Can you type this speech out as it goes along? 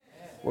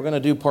We're going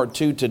to do part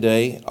 2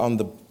 today on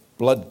the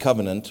blood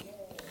covenant,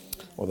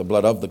 or the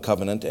blood of the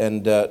covenant.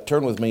 And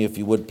turn with me, if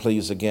you would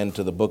please, again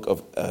to the book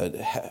of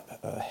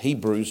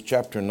Hebrews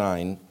chapter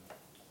 9.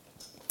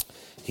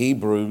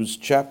 Hebrews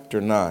chapter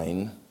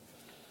 9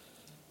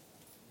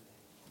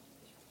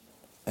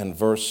 and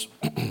verse,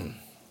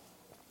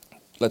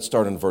 let's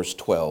start in verse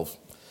 12.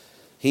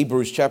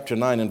 Hebrews chapter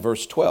 9 and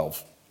verse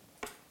 12.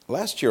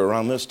 Last year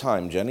around this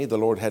time, Jenny, the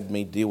Lord had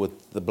me deal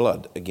with the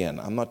blood again.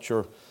 I'm not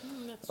sure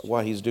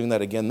why he's doing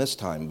that again this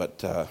time,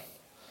 but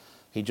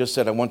he just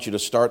said, I want you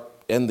to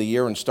end the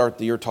year and start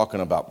the year talking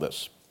about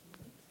this.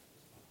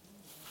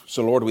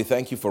 So Lord, we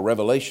thank you for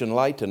revelation,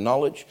 light, and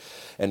knowledge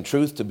and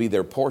truth to be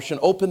their portion.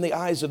 Open the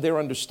eyes of their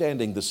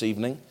understanding this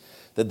evening,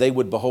 that they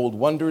would behold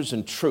wonders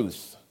and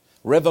truth,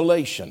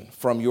 revelation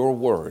from your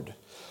word.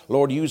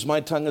 Lord, use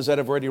my tongue as that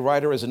of a ready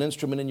writer, as an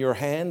instrument in your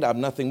hand.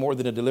 I'm nothing more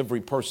than a delivery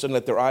person.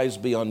 Let their eyes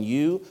be on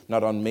you,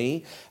 not on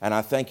me. And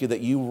I thank you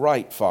that you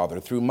write, Father,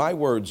 through my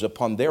words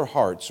upon their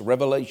hearts,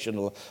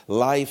 revelation,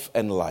 life,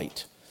 and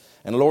light.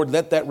 And Lord,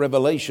 let that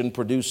revelation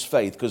produce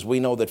faith, because we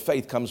know that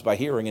faith comes by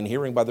hearing, and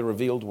hearing by the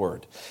revealed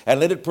word.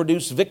 And let it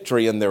produce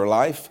victory in their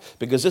life,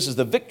 because this is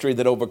the victory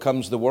that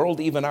overcomes the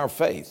world, even our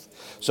faith.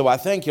 So I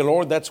thank you,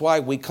 Lord, that's why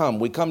we come.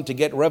 We come to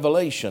get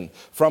revelation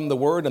from the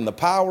word and the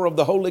power of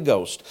the Holy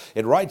Ghost.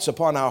 It writes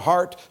upon our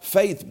heart,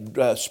 faith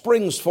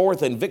springs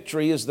forth, and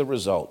victory is the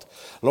result.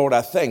 Lord,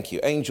 I thank you.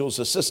 Angels,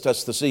 assist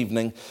us this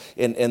evening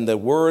in the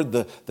word.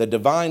 The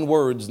divine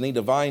words need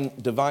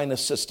divine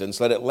assistance.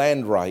 Let it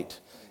land right.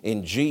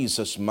 In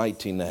Jesus'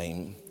 mighty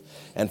name.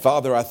 And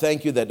Father, I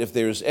thank you that if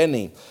there's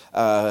anything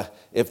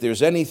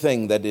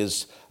that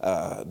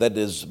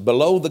is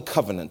below the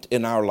covenant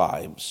in our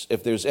lives,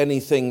 if there's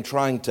anything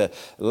trying to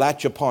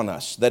latch upon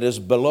us that is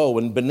below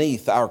and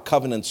beneath our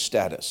covenant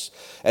status,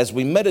 as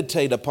we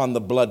meditate upon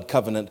the blood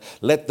covenant,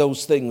 let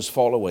those things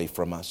fall away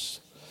from us.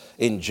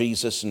 In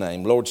Jesus'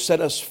 name. Lord,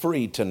 set us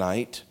free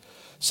tonight.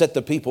 Set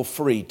the people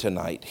free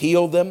tonight.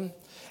 Heal them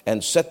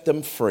and set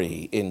them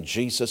free in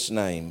Jesus'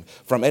 name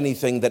from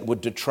anything that would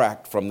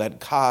detract from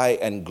that high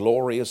and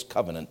glorious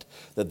covenant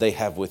that they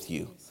have with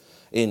you.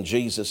 In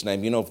Jesus'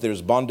 name. You know, if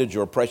there's bondage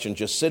or oppression,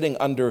 just sitting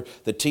under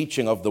the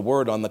teaching of the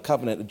word on the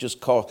covenant,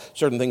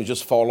 certain things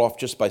just fall off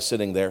just by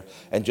sitting there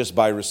and just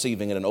by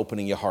receiving it and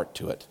opening your heart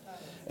to it.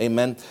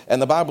 Amen.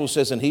 And the Bible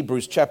says in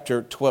Hebrews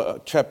chapter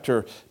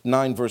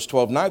 9, verse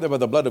 12, neither by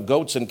the blood of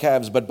goats and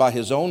calves, but by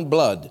his own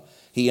blood,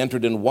 he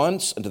entered in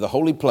once into the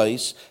holy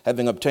place,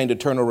 having obtained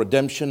eternal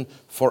redemption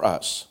for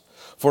us.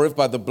 For if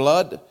the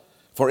blood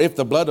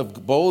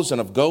of bulls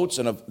and of goats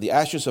and of the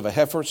ashes of a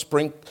heifer,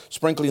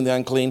 sprinkling the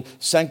unclean,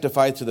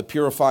 sanctified through the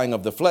purifying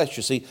of the flesh.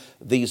 You see,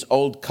 these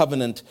old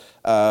covenant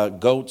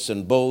goats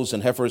and bulls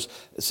and heifers,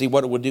 see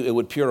what it would do? It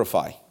would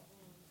purify.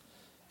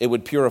 It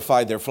would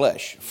purify their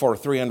flesh for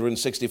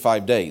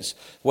 365 days.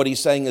 What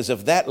he's saying is,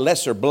 if that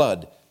lesser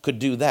blood could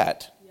do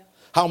that,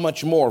 how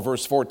much more,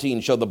 verse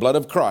 14, shall the blood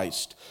of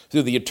Christ,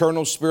 through the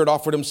eternal Spirit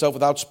offered himself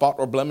without spot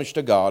or blemish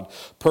to God,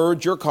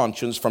 purge your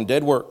conscience from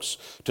dead works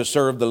to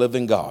serve the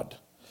living God.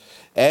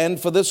 And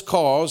for this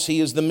cause, he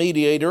is the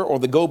mediator or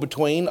the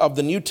go-between of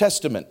the New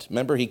Testament.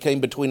 Remember, he came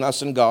between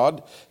us and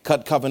God,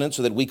 cut covenant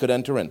so that we could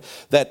enter in.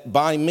 That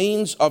by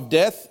means of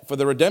death, for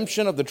the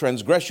redemption of the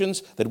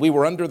transgressions that we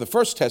were under the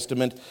first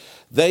testament,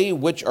 they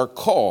which are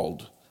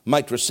called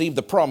might receive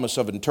the promise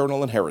of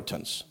eternal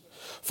inheritance.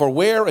 For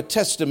where a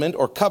testament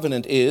or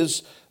covenant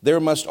is, there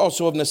must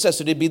also of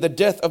necessity be the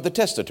death of the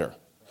testator.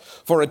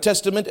 For a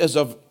testament is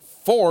of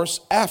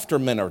force after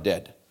men are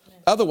dead.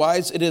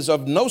 Otherwise, it is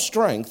of no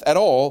strength at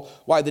all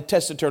why the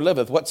testator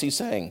liveth. What's he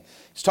saying?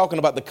 He's talking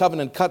about the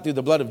covenant cut through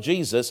the blood of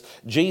Jesus.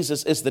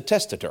 Jesus is the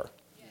testator.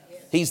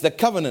 He's the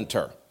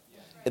covenanter.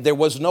 There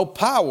was no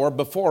power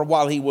before.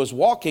 While he was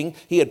walking,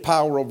 he had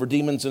power over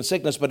demons and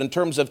sickness. But in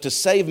terms of to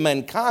save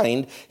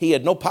mankind, he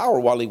had no power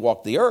while he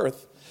walked the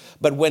earth.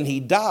 But when he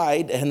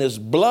died and his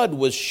blood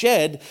was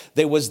shed,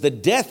 there was the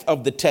death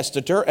of the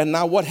testator. And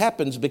now what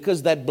happens?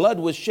 Because that blood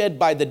was shed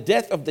by the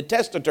death of the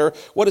testator,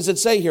 what does it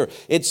say here?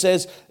 It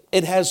says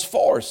it has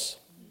force.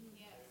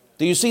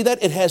 Do you see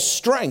that? It has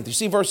strength. You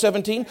see verse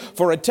 17?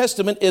 For a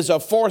testament is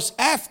of force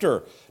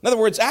after. In other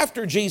words,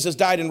 after Jesus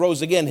died and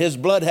rose again, his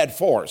blood had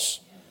force.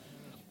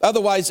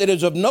 Otherwise, it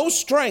is of no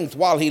strength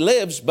while he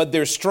lives, but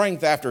there's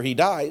strength after he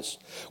dies,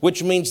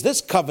 which means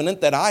this covenant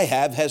that I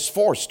have has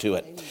force to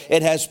it.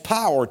 It has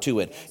power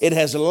to it. It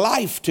has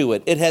life to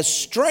it. It has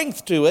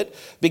strength to it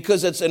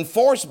because it's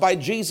enforced by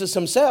Jesus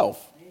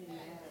himself.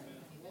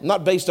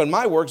 Not based on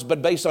my works,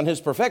 but based on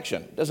his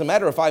perfection. It doesn't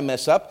matter if I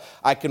mess up.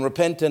 I can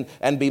repent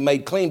and be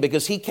made clean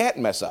because he can't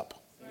mess up.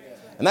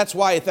 And that's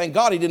why, thank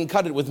God, he didn't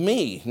cut it with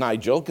me,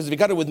 Nigel, because if he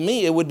cut it with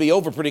me, it would be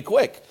over pretty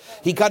quick.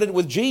 He cut it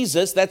with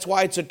Jesus. That's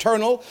why it's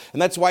eternal,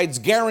 and that's why it's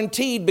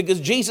guaranteed, because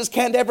Jesus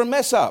can't ever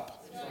mess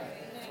up.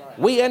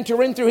 We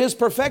enter in through his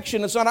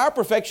perfection. It's not our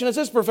perfection, it's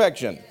his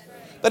perfection.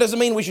 That doesn't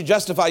mean we should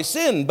justify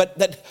sin, but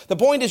the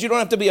point is you don't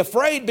have to be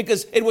afraid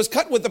because it was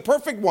cut with the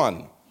perfect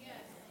one.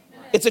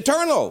 It's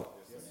eternal.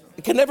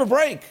 It can never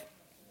break.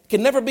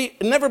 can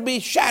never be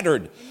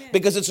shattered,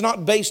 because it's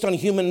not based on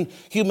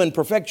human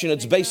perfection.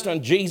 It's based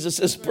on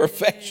Jesus'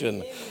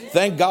 perfection.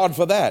 Thank God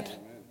for that.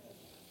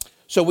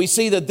 So we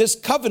see that this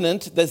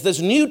covenant, that this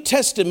New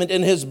Testament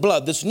in his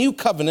blood, this new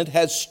covenant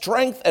has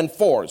strength and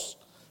force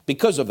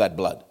because of that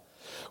blood.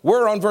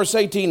 We're on verse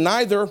 18,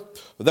 neither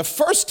the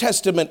first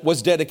testament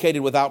was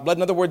dedicated without blood.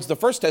 In other words, the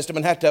first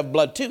testament had to have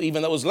blood too,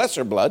 even though it was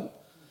lesser blood.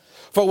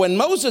 For when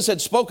Moses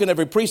had spoken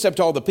every precept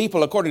to all the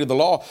people according to the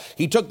law,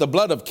 he took the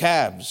blood of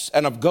calves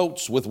and of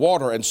goats with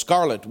water and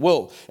scarlet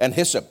wool and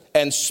hyssop,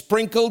 and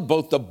sprinkled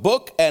both the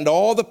book and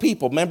all the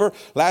people. Remember,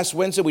 last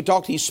Wednesday we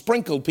talked, he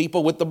sprinkled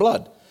people with the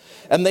blood.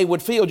 And they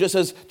would feel, just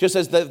as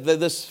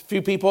this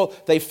few people,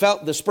 they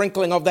felt the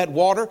sprinkling of that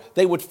water,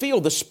 they would feel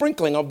the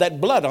sprinkling of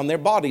that blood on their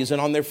bodies and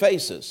on their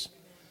faces.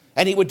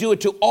 And he would do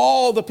it to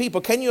all the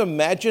people. Can you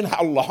imagine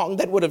how long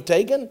that would have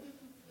taken?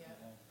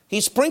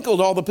 He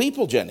sprinkled all the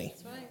people, Jenny.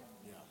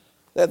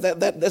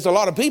 There's a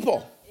lot of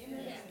people.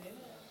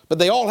 But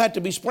they all had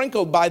to be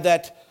sprinkled by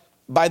that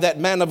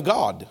man of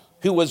God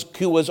who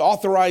was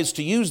authorized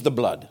to use the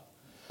blood.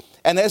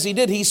 And as he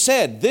did, he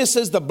said, "This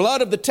is the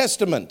blood of the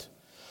testament,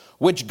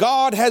 which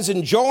God has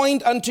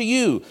enjoined unto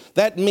you."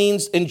 That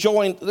means,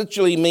 enjoined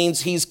literally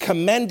means he's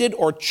commanded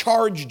or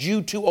charged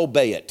you to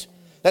obey it.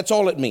 That's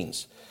all it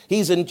means.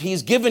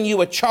 He's given you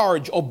a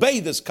charge,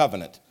 obey this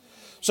covenant.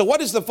 So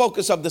what is the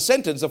focus of the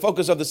sentence? The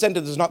focus of the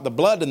sentence is not the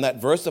blood in that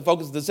verse. The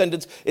focus of the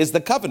sentence is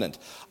the covenant.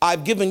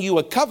 I've given you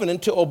a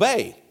covenant to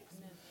obey.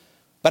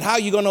 But how are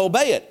you going to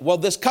obey it? Well,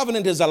 this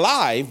covenant is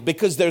alive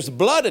because there's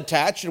blood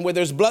attached, and where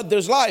there's blood,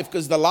 there's life,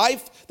 because the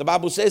life, the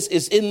Bible says,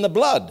 is in the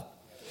blood.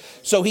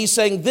 So he's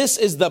saying this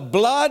is the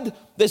blood,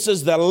 this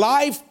is the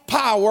life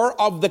power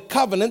of the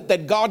covenant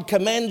that God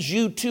commands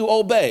you to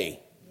obey.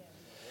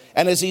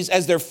 And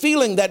as they're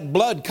feeling that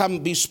blood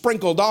be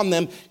sprinkled on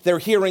them, they're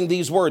hearing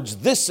these words,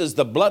 "This is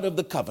the blood of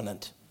the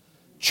covenant,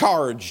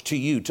 charged to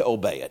you to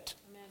obey it."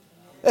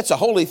 That's a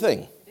holy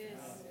thing.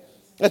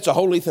 That's a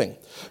holy thing.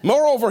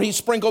 Moreover, he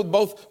sprinkled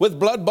with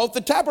blood both the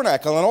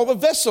tabernacle and all the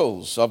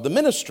vessels of the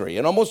ministry,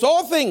 and almost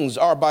all things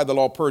are by the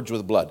law purged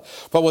with blood.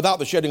 For without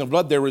the shedding of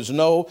blood, there is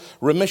no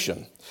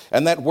remission.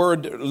 And that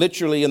word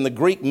literally in the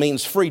Greek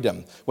means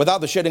freedom.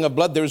 Without the shedding of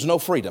blood, there is no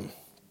freedom.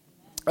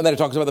 And then it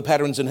talks about the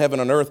patterns in heaven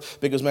and earth,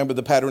 because remember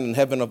the pattern in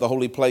heaven of the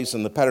holy place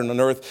and the pattern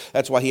on earth.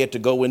 That's why he had to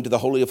go into the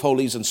Holy of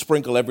Holies and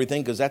sprinkle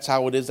everything, because that's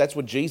how it is. That's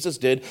what Jesus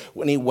did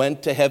when he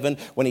went to heaven,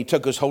 when he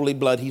took his holy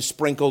blood. He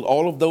sprinkled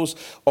all of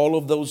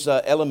those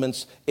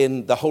elements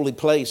in the holy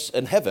place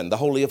in heaven, the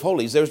Holy of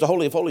Holies. There's the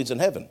Holy of Holies in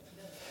heaven.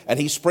 And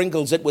he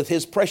sprinkles it with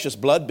his precious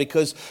blood,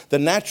 because the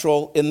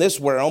natural in this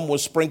realm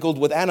was sprinkled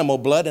with animal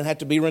blood and had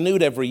to be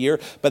renewed every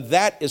year. But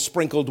that is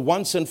sprinkled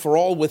once and for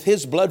all with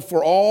his blood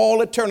for all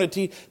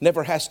eternity.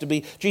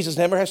 Jesus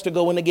never has to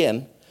go in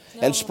again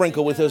and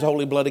sprinkle with his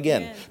holy blood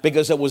again,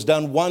 because it was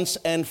done once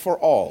and for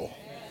all.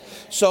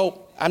 So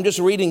I'm just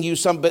reading you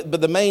some, but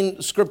the main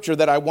scripture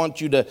that I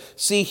want you to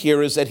see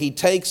here is that he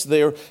takes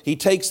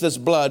this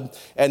blood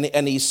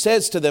and he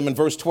says to them in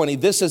verse 20,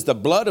 "This is the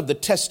blood of the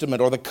testament,"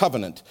 or the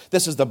covenant.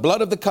 "This is the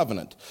blood of the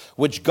covenant,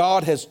 which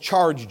God has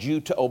charged you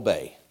to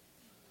obey."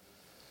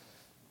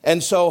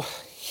 And so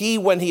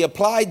when he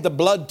applied the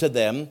blood to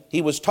them,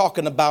 he was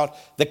talking about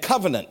the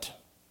covenant.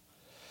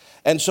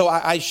 And so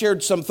I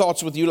shared some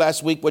thoughts with you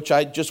last week, which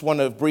I just want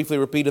to briefly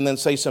repeat and then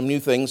say some new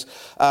things.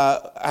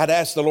 I had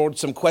asked the Lord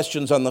some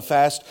questions on the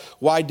fast.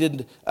 Why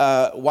didn't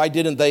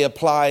they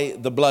apply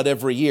the blood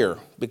every year?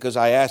 Because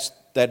I asked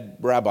that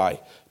rabbi,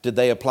 did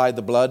they apply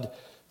the blood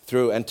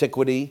through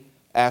antiquity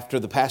after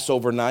the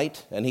Passover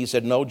night? And he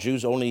said, no,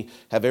 Jews only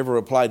have ever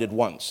applied it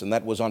once, and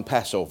that was on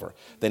Passover.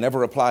 They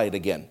never apply it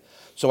again.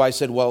 So I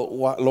said, well,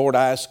 Lord,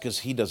 I asked, because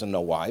he doesn't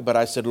know why, but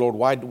I said, Lord,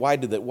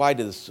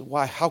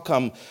 how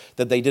come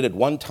that they did it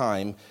one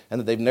time and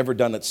that they've never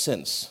done it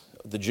since,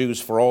 the Jews,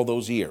 for all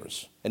those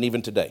years, and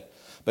even today,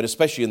 but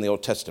especially in the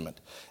Old Testament?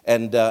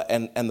 And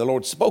the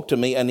Lord spoke to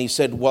me, and he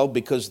said, well,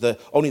 because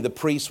only the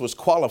priest was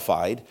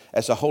qualified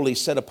as a holy,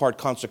 set-apart,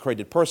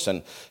 consecrated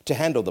person to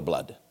handle the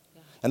blood.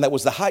 And that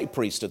was the high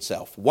priest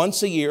itself.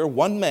 Once a year,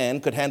 one man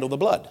could handle the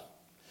blood.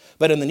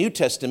 But in the New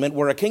Testament,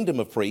 we're a kingdom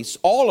of priests.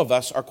 All of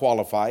us are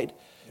qualified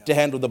to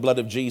handle the blood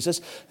of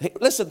Jesus. Hey,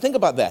 listen, think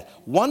about that.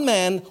 One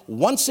man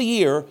once a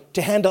year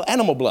to handle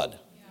animal blood.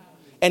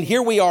 And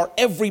here we are,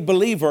 every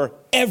believer,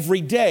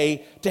 every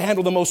day, to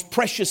handle the most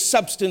precious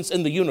substance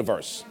in the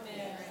universe.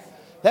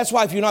 That's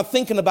why if you're not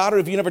thinking about it,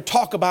 if you never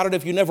talk about it,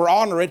 if you never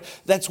honor it,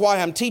 that's why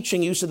I'm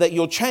teaching you, so that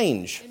you'll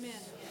change.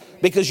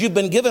 Because you've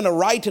been given a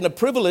right and a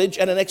privilege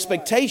and an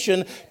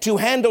expectation to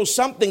handle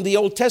something the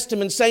Old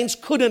Testament saints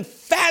couldn't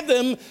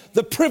fathom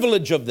the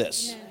privilege of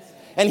this.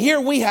 And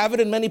here we have it,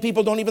 and many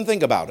people don't even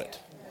think about it.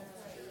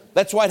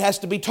 That's why it has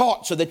to be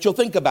taught, so that you'll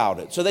think about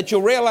it, so that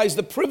you'll realize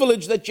the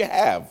privilege that you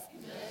have.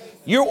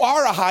 You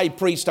are a high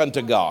priest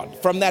unto God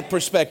from that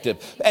perspective.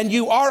 And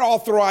you are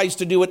authorized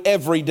to do it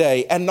every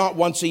day and not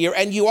once a year.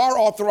 And you are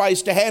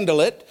authorized to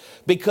handle it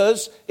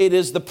because it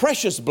is the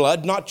precious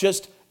blood, not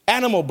just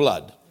animal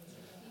blood.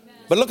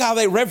 But look how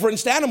they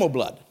reverenced animal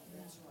blood.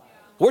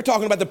 We're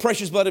talking about the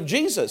precious blood of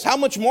Jesus. How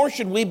much more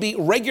should we be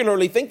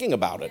regularly thinking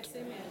about it?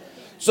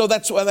 So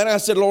that's why then I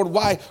said, Lord,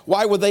 why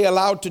were they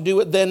allowed to do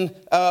it then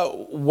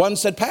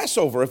once at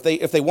Passover?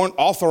 If they weren't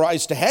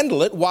authorized to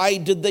handle it, why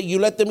did you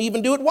let them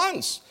even do it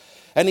once?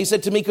 And he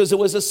said to me, because it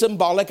was a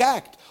symbolic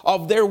act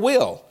of their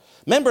will.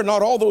 Remember,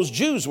 not all those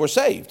Jews were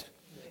saved.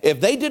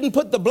 If they didn't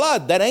put the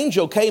blood, that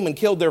angel came and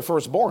killed their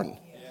firstborn.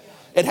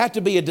 It had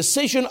to be a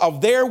decision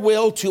of their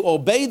will to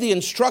obey the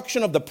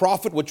instruction of the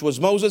prophet, which was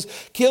Moses,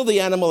 kill the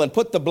animal and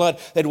put the blood.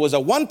 It was a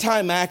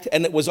one-time act,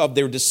 and it was of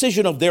their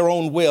decision of their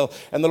own will.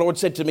 And the Lord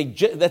said to me,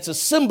 that's a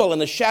symbol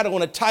and a shadow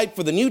and a type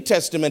for the New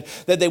Testament,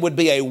 that they would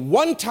be a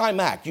one-time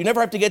act. You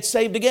never have to get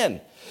saved again.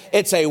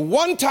 It's a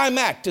one-time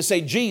act to say,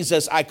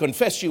 Jesus, I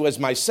confess you as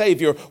my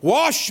Savior.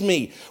 Wash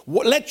me.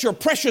 Let your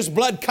precious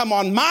blood come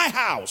on my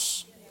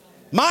house,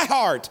 my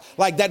heart,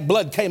 like that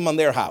blood came on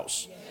their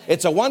house.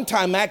 It's a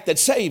one-time act that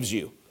saves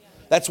you.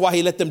 That's why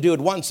he let them do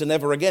it once and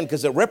never again,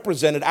 because it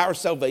represented our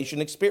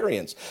salvation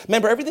experience.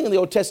 Remember, everything in the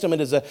Old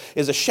Testament is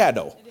a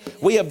shadow.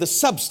 We have the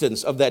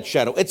substance of that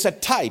shadow. It's a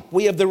type.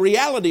 We have the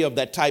reality of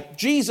that type.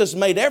 Jesus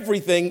made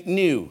everything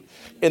new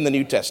in the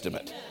New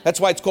Testament.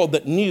 That's why it's called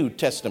the New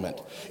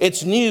Testament.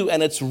 It's new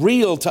and it's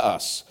real to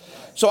us.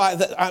 So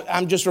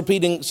I'm just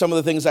repeating some of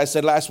the things I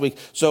said last week.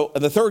 So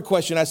the third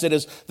question I said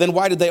is, then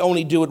why did they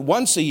only do it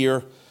once a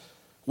year?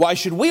 Why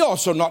should we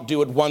also not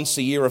do it once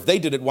a year if they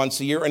did it once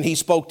a year? And he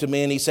spoke to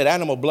me and he said,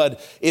 animal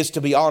blood is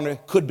to be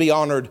honored, could be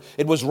honored.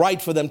 It was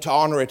right for them to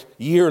honor it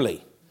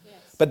yearly. Yes.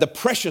 But the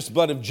precious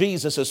blood of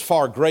Jesus is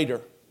far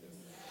greater.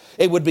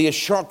 It would be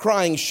a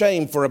crying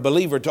shame for a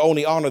believer to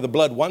only honor the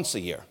blood once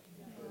a year,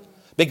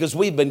 because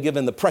we've been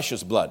given the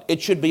precious blood.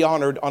 It should be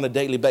honored on a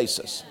daily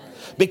basis,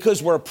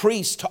 because we're a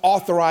priest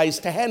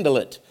authorized to handle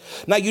it.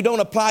 Now, you don't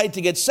apply it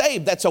to get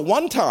saved. That's a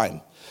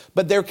one-time.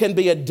 But there can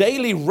be a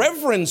daily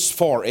reverence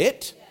for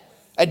it,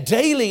 a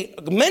daily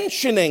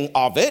mentioning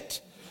of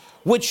it,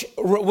 which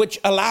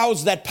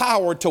allows that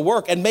power to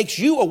work and makes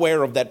you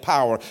aware of that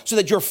power, so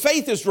that your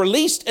faith is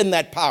released in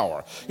that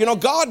power. You know,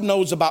 God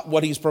knows about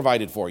what he's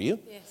provided for you.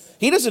 Yes.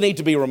 He doesn't need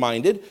to be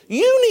reminded.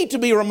 You need to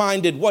be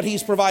reminded what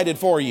he's provided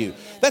for you.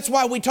 That's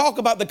why we talk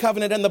about the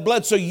covenant and the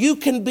blood, so you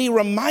can be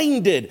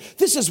reminded,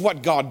 this is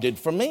what God did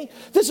for me.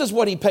 This is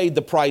what he paid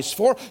the price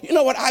for. You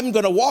know what? I'm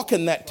going to walk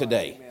in that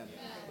today.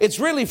 It's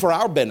really for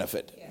our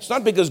benefit. It's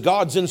not because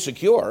God's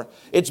insecure.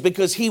 It's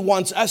because he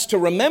wants us to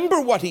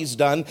remember what he's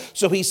done.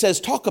 So he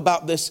says, talk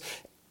about this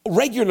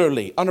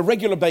regularly, on a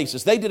regular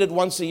basis. They did it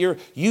once a year.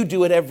 You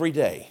do it every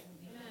day.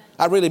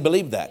 I really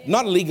believe that.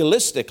 Not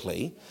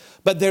legalistically,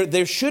 but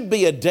there should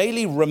be a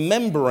daily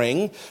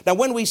remembering. Now,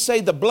 when we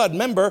say the blood,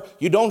 remember,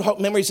 you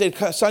say,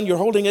 son, you're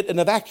holding it in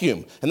a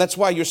vacuum. And that's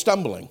why you're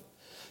stumbling.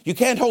 You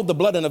can't hold the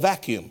blood in a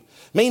vacuum.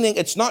 Meaning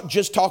it's not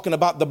just talking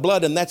about the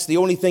blood, and that's the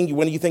only thing,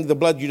 when you think of the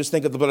blood, you just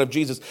think of the blood of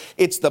Jesus.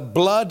 It's the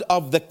blood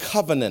of the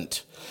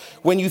covenant.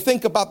 When you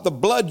think about the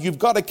blood, you've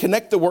got to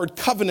connect the word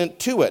covenant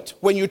to it.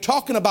 When you're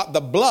talking about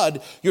the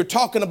blood, you're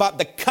talking about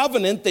the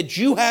covenant that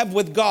you have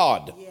with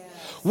God,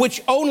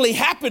 which only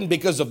happened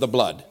because of the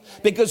blood.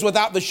 Because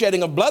without the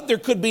shedding of blood, there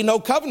could be no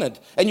covenant.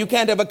 And you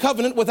can't have a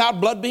covenant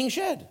without blood being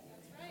shed.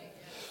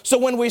 So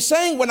when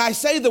I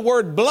say the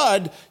word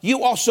blood,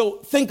 you also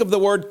think of the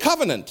word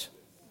covenant.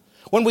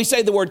 When we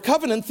say the word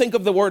covenant, think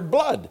of the word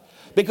blood.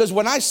 Because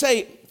when I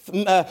say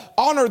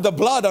honor the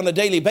blood on a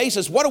daily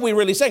basis, what are we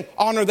really saying?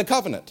 Honor the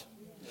covenant.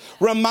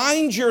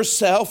 Remind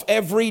yourself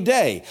every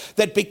day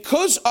that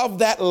because of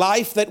that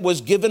life that was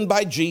given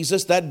by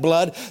Jesus, that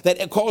blood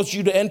that caused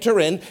you to enter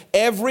in,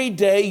 every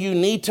day you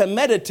need to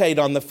meditate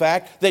on the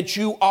fact that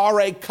you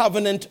are a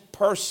covenant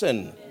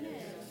person.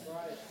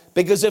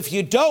 Because if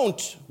you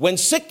don't, when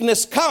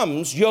sickness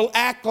comes, you'll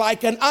act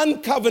like an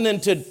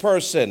uncovenanted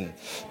person,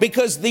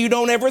 because you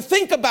don't ever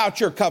think about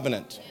your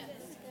covenant.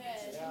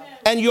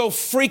 And you'll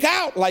freak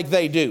out like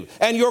they do.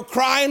 And you'll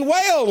cry and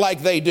wail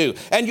like they do.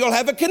 And you'll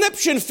have a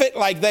conniption fit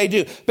like they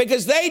do,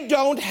 because they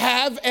don't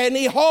have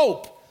any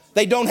hope.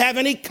 They don't have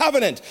any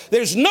covenant.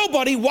 There's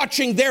nobody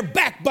watching their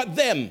back but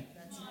them.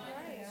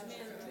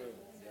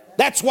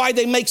 That's why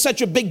they make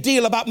such a big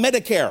deal about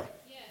Medicare.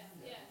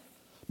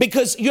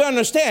 Because you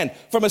understand,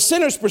 from a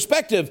sinner's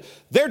perspective,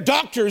 their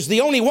doctor's the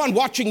only one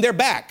watching their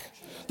back.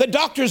 The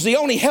doctor's the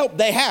only help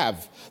they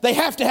have. They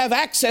have to have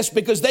access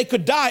because they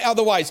could die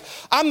otherwise.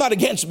 I'm not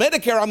against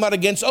Medicare. I'm not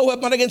against OHIP. I'm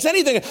not against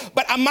anything.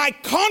 But my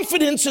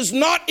confidence is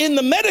not in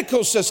the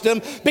medical system,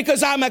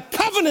 because I'm a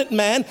covenant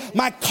man.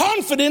 My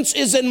confidence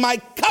is in my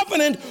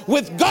covenant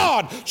with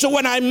God. So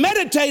when I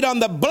meditate on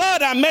the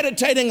blood, I'm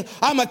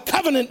a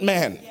covenant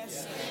man.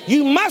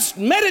 You must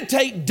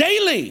meditate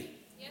daily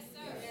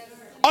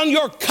on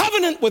your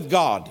covenant with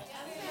God.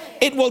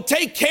 It will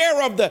take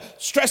care of the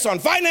stress on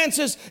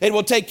finances. It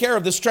will take care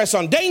of the stress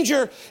on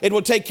danger. It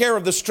will take care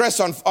of the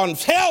stress on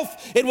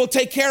health. It will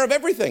take care of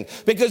everything,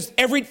 because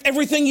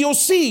everything you'll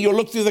see, you'll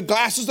look through the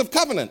glasses of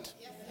covenant.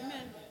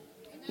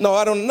 No,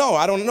 I don't know.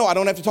 I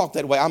don't have to talk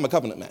that way. I'm a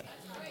covenant man.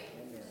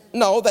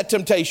 No, that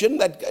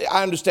temptation,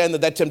 I understand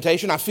that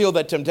temptation. I feel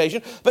that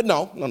temptation. But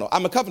no.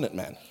 I'm a covenant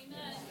man.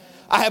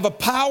 I have a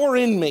power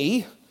in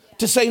me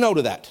to say no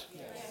to that.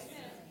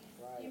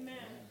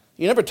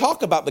 You never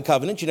talk about the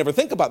covenant. You never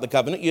think about the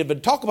covenant. You never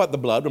talk about the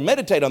blood or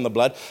meditate on the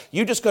blood.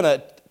 You're just going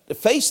to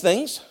face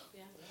things.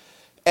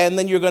 And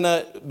then you're going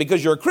to,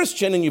 because you're a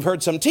Christian and you've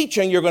heard some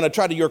teaching, you're going to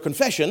try to your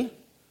confession.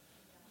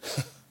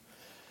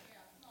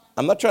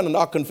 I'm not trying to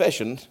knock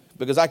confession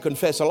because I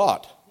confess a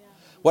lot.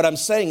 What I'm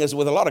saying is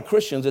with a lot of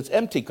Christians, it's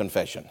empty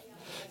confession.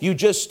 You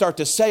just start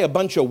to say a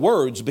bunch of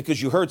words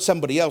because you heard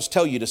somebody else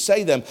tell you to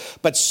say them,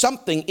 but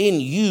something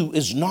in you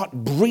is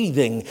not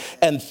breathing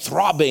and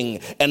throbbing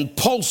and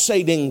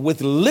pulsating with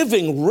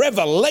living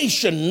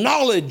revelation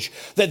knowledge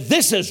that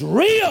this is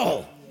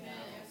real.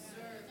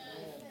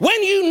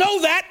 When you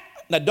know that,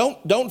 now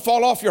don't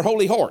fall off your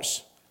holy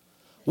horse.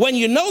 When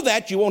you know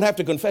that, you won't have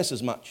to confess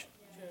as much.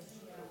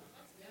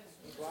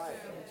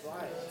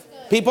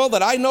 People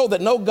that I know that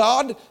know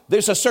God,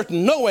 there's a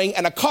certain knowing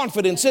and a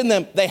confidence in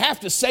them. They have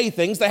to say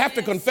things. They have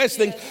to confess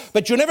things.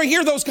 But you never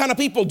hear those kind of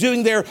people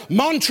doing their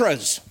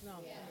mantras.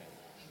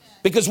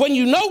 Because when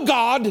you know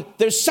God,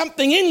 there's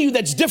something in you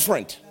that's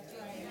different.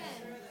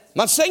 I'm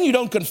not saying you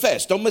don't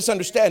confess. Don't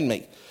misunderstand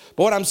me.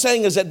 But what I'm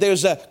saying is that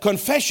there's a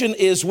confession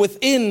is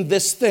within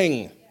this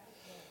thing.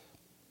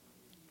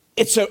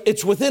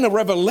 It's within a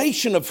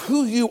revelation of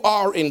who you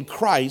are in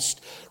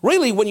Christ.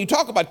 Really, when you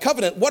talk about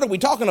covenant, what are we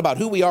talking about?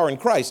 Who we are in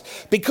Christ.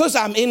 Because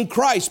I'm in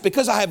Christ,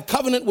 because I have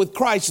covenant with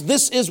Christ,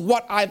 this is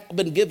what I've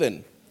been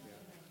given.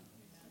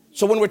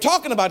 So when we're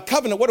talking about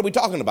covenant, what are we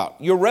talking about?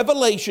 Your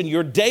revelation,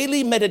 your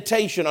daily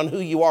meditation on who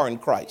you are in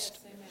Christ.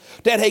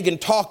 Dad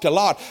Hagin talked a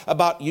lot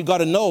about you got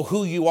to know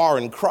who you are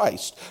in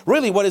Christ.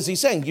 Really, what is he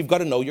saying? You've got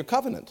to know your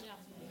covenant.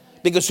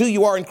 Because who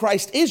you are in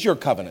Christ is your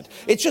covenant.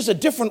 It's just a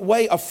different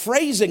way of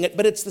phrasing it,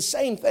 but it's the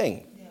same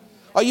thing.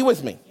 Are you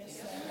with me?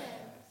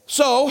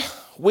 So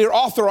we're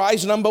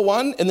authorized, number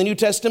one, in the New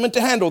Testament to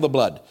handle the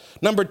blood.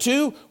 Number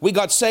two, we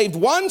got saved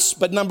once,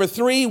 but number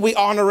three, we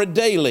honor it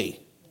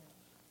daily.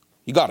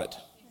 You got it?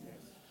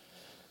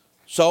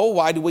 So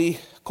why do we,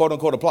 quote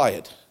unquote, apply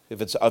it? If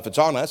it's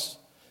on us,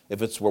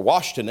 if we're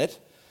washed in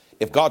it,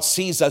 if God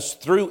sees us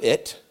through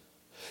it,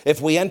 if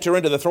we enter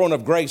into the throne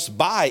of grace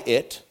by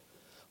it,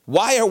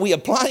 why are we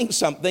applying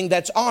something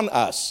that's on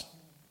us?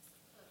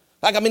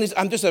 Like, I mean,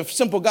 I'm just a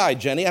simple guy,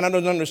 Jenny, and I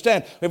don't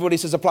understand. Everybody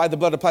says, apply the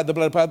blood, apply the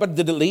blood, apply the blood.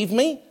 Did it leave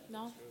me?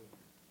 No.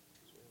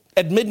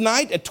 At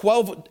midnight, at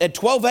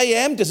 12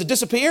 a.m., does it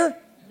disappear?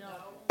 No.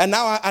 And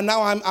now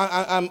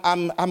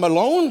I'm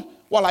alone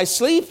while I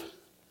sleep?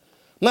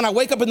 And then I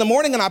wake up in the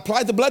morning and I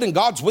apply the blood and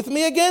God's with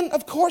me again?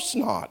 Of course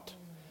not.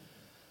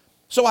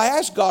 So I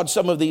ask God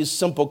some of these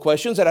simple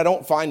questions that I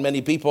don't find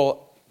many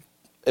people.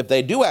 If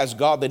they do ask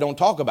God, they don't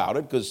talk about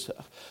it because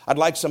I'd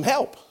like some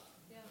help.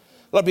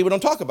 A lot of people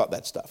don't talk about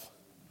that stuff.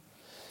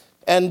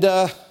 And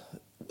the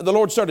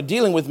Lord started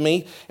dealing with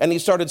me, and he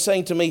started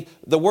saying to me,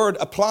 the word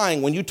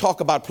applying, when you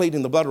talk about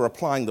pleading the blood or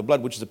applying the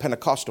blood, which is a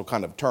Pentecostal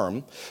kind of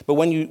term, but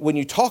when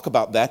you talk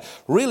about that,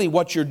 really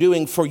what you're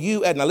doing for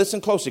you, and now listen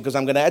closely because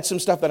I'm going to add some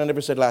stuff that I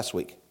never said last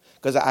week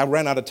because I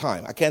ran out of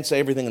time. I can't say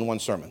everything in one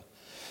sermon.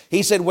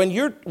 He said, when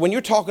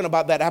you're talking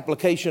about that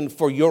application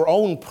for your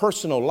own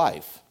personal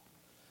life,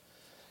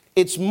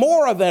 it's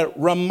more of a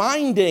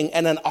reminding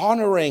and an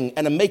honoring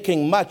and a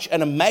making much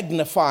and a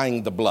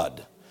magnifying the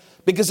blood.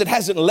 Because it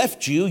hasn't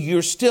left you,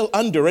 you're still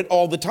under it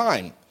all the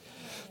time.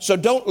 So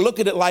don't look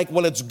at it like,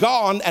 well, it's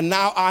gone and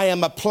now I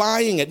am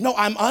applying it. No,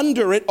 I'm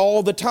under it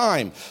all the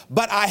time.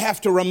 But I have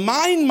to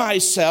remind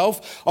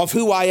myself of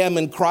who I am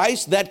in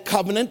Christ, that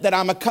covenant, that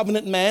I'm a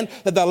covenant man,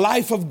 that the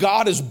life of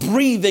God is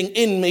breathing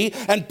in me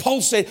and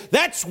pulsating.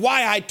 That's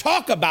why I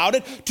talk about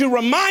it, to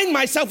remind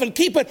myself and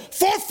keep it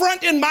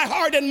forefront in my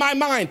heart and my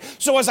mind.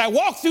 So as I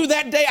walk through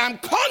that day, I'm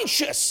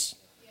conscious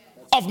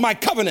of my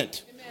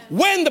covenant.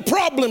 When the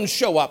problems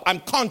show up,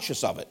 I'm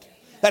conscious of it.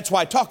 That's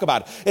why I talk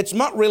about it. It's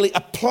not really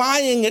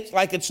applying it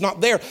like it's not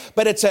there,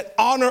 but it's an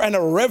honor and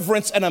a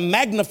reverence and a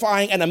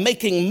magnifying and a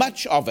making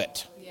much of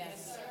it.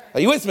 Yes, are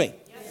you with me?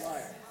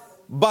 Yes.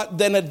 But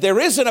then there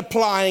is an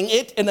applying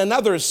it in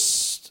other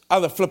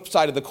flip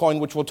side of the coin,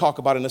 which we'll talk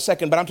about in a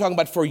second. But I'm talking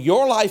about for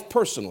your life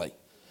personally.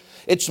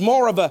 It's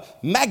more of a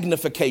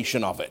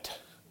magnification of it.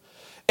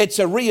 It's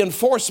a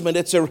reinforcement.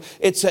 It's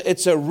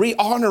a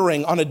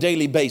re-honoring on a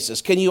daily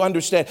basis. Can you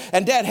understand?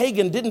 And Dad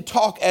Hagin didn't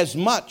talk as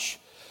much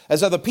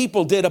as other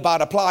people did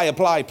about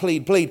apply,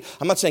 plead.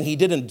 I'm not saying he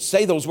didn't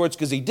say those words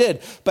because he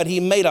did, but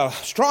he made a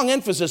strong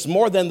emphasis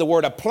more than the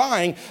word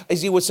applying,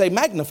 as he would say,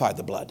 magnify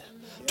the blood.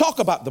 Talk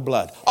about the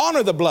blood.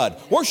 Honor the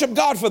blood. Worship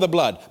God for the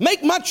blood.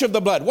 Make much of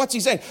the blood. What's he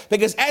saying?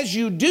 Because as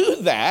you do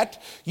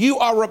that, you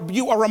are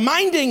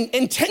reminding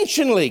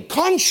intentionally,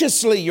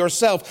 consciously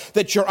yourself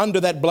that you're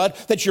under that blood,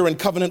 that you're in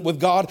covenant with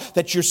God,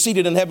 that you're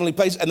seated in heavenly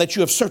places, and that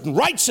you have certain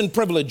rights and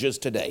privileges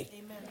today.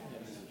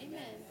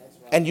 Amen.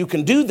 And you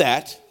can do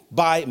that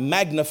by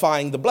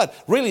magnifying the blood.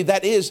 Really,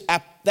 that is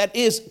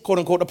quote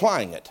unquote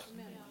applying it.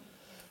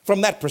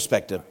 From that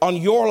perspective, on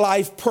your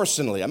life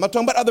personally. I'm not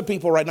talking about other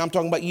people right now. I'm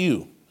talking about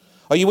you.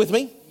 Are you with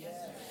me? Yes.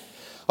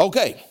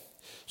 Okay.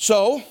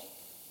 So,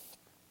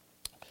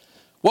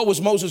 what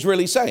was Moses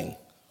really saying?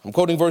 I'm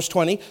quoting verse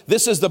 20.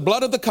 This is the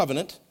blood of the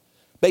covenant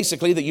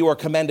Basically, that you are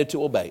commanded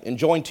to obey.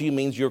 Enjoined to you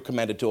means you're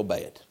commanded to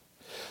obey it.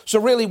 So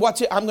really,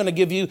 I'm going to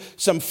give you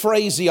some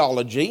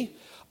phraseology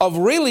of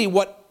really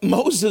what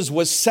Moses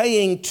was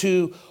saying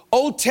to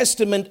Old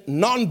Testament,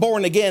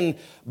 non-born again,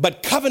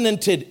 but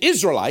covenanted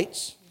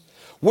Israelites,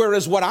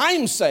 whereas what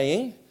I'm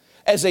saying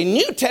as a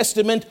New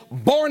Testament,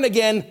 born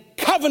again,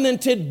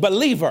 covenanted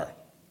believer,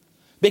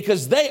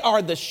 because they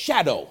are the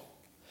shadow,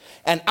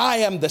 and I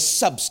am the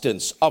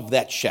substance of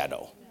that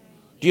shadow.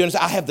 Do you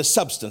understand? I have the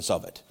substance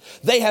of it.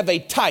 They have a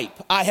type.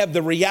 I have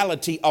the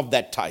reality of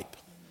that type.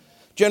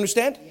 Do you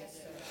understand? Yes,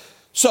 sir.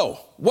 So,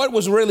 what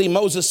was really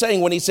Moses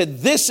saying when he said,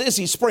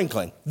 he's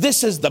sprinkling,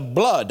 this is the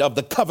blood of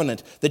the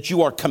covenant that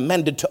you are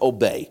commanded to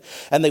obey.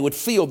 And they would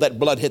feel that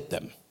blood hit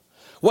them.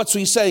 What's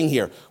he saying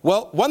here?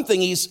 Well, one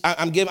thing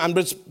I'm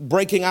just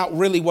breaking out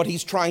really what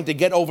he's trying to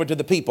get over to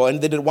the people, and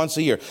they did it once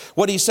a year.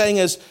 What he's saying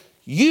is,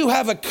 you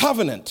have a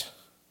covenant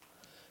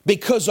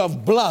because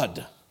of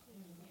blood.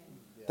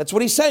 That's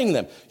what he's saying to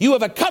them. You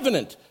have a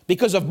covenant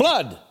because of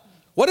blood.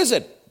 What is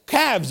it?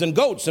 Calves and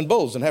goats and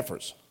bulls and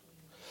heifers.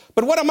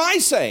 But what am I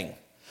saying?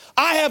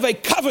 I have a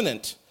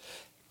covenant.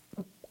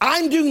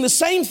 I'm doing the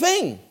same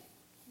thing.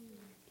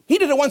 He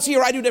did it once a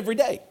year. I do it every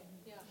day.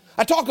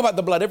 I talk about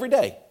the blood every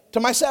day to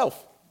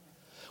myself.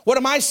 What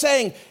am I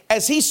saying?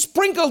 As he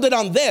sprinkled it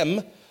on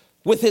them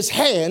with his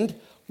hand,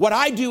 what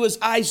I do is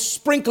I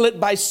sprinkle it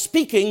by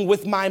speaking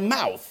with my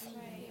mouth.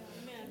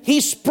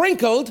 He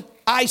sprinkled,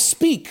 I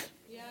speak.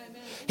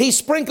 He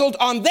sprinkled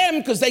on them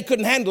because they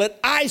couldn't handle it.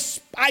 I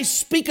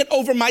speak it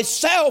over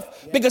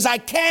myself because I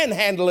can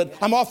handle it.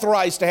 I'm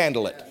authorized to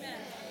handle it.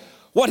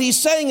 What he's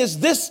saying is,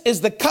 this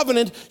is the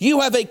covenant.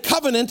 You have a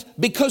covenant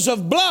because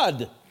of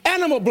blood,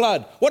 animal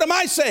blood. What am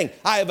I saying?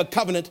 I have a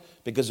covenant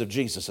because of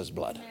Jesus'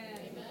 blood.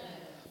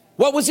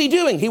 What was he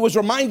doing? He was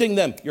reminding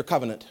them, your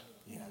covenant.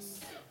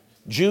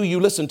 Jew, you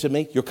listen to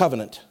me, your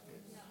covenant.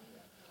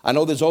 I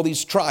know there's all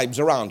these tribes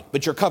around,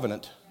 but your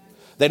covenant.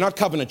 They're not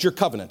covenant, your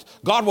covenant.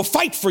 God will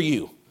fight for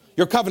you,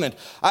 your covenant.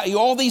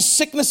 All these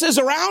sicknesses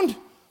around,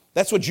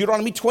 that's what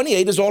Deuteronomy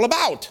 28 is all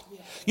about.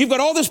 You've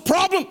got all this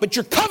problem, but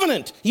your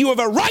covenant, you have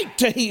a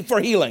right for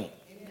healing.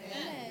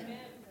 Amen.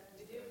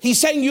 He's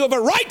saying you have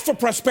a right for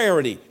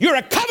prosperity. You're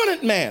a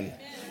covenant man.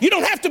 You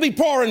don't have to be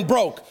poor and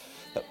broke.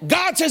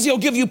 God says he'll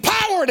give you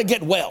power to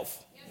get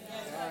wealth.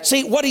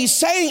 See, what he's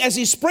saying as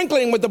he's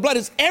sprinkling with the blood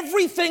is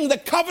everything the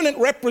covenant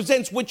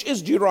represents, which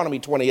is Deuteronomy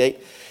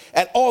 28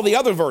 and all the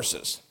other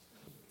verses.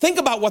 Think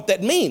about what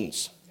that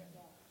means.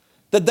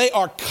 That they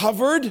are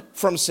covered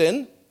from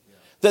sin,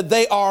 that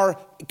they are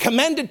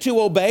commanded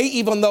to obey,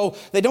 even though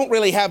they don't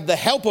really have the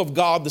help of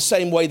God the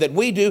same way that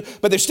we do,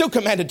 but they're still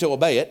commanded to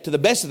obey it to the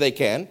best that they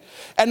can.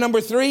 And number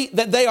three,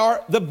 that they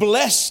are the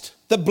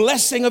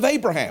blessing of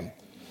Abraham.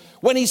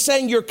 When he's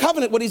saying your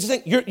covenant, what he's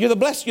saying, you're the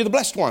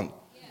blessed one.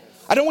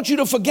 I don't want you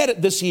to forget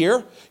it this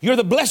year. You're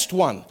the blessed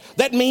one.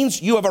 That means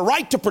you have a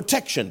right to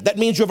protection. That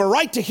means you have a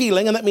right to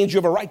healing, and that means you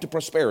have a right to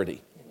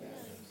prosperity.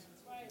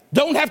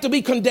 Don't have to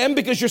be condemned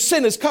because your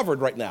sin is covered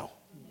right now.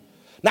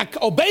 Now,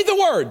 obey the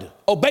word,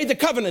 obey the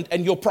covenant,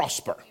 and you'll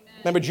prosper.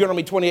 Remember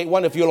Deuteronomy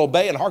 28:1, if you'll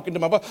obey and hearken to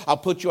my voice, I'll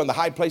put you on the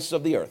high places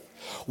of the earth.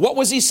 What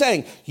was he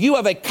saying? You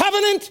have a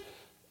covenant.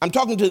 I'm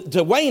talking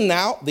to Wayne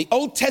now, the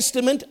Old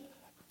Testament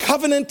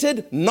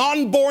covenanted,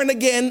 non-born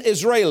again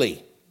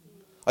Israeli.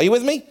 Are you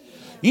with me?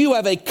 You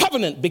have a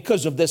covenant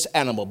because of this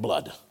animal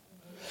blood.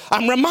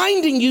 I'm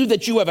reminding you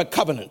that you have a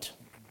covenant.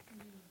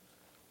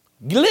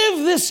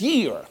 Live this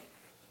year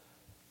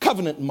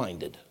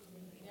covenant-minded.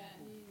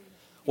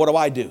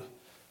 What do?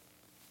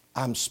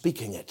 I'm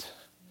speaking it.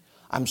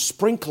 I'm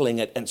sprinkling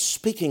it and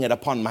speaking it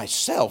upon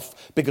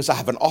myself because I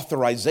have an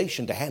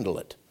authorization to handle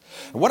it.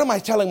 What am I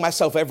telling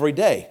myself every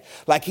day?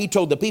 Like he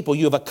told the people,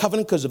 you have a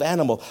covenant because of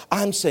animal.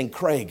 I'm saying,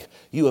 Craig,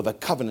 you have a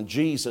covenant.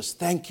 Jesus,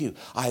 thank you.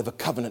 I have a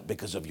covenant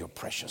because of your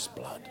precious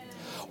blood.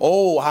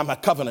 Oh, I'm a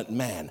covenant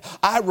man.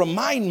 I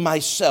remind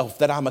myself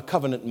that I'm a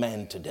covenant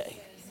man today.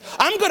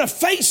 I'm going to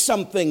face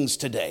some things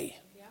today,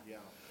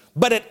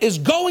 but it is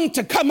going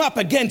to come up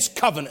against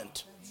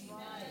covenant.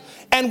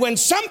 And when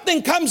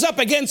something comes up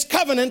against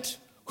covenant,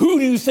 who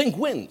do you think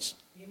wins?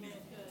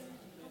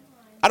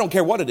 I don't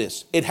care what it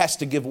is. It has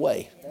to give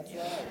way.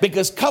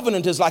 Because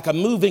covenant is like a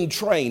moving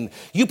train.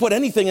 You put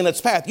anything in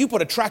its path. You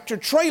put a tractor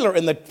trailer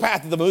in the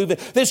path of the moving.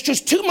 There's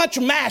just too much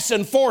mass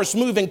and force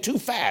moving too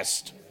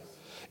fast.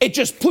 It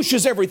just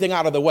pushes everything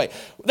out of the way.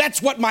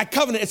 That's what my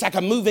covenant is, like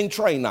a moving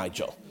train,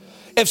 Nigel.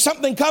 If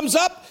something comes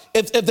up,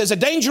 if there's a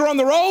danger on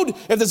the road,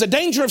 if there's a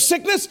danger of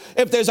sickness,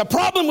 if there's a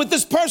problem with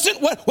this person,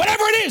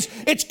 whatever it is,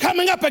 it's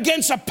coming up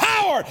against a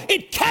power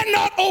it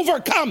cannot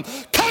overcome.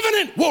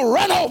 Covenant will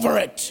run over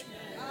it.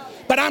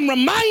 But I'm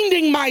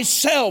reminding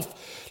myself,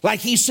 like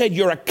he said,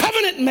 you're a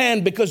covenant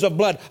man because of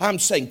blood. I'm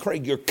saying,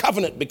 Craig, you're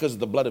covenant because of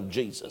the blood of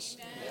Jesus.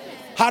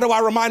 How do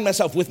I remind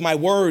myself? With my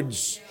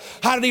words.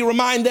 How did he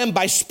remind them?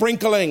 By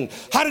sprinkling.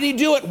 How did he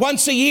do it?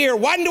 Once a year.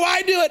 When do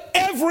I do it?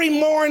 Every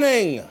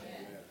morning.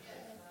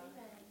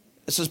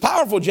 This is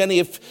powerful, Jenny.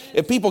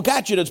 If people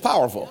catch it, it's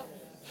powerful.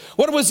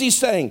 What was he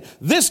saying?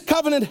 This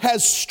covenant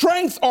has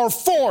strength or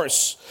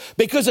force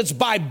because it's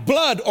by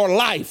blood or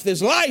life.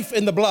 There's life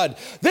in the blood.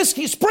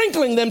 He's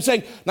sprinkling them,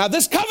 saying, now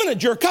this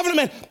covenant, you're a covenant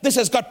man, this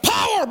has got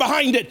power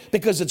behind it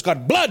because it's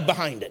got blood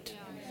behind it.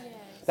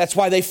 That's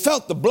why they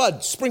felt the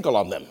blood sprinkle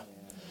on them.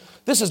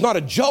 This is not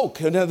a joke.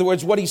 In other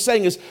words, what he's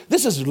saying is,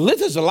 this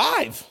is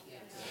alive.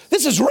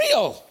 This is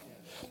real.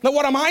 Now,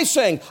 what am I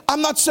saying?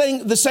 I'm not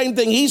saying the same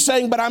thing he's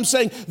saying, but I'm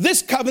saying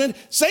this covenant,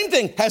 same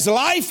thing, has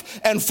life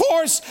and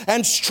force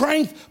and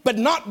strength, but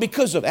not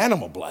because of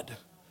animal blood,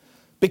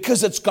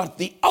 because it's got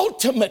the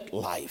ultimate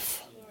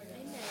life.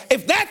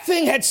 If that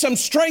thing had some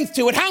strength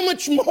to it, how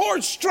much more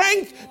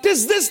strength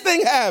does this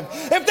thing have?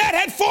 If that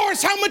had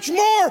force, how much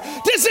more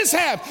does this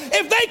have?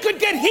 If they could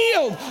get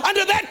healed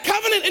under that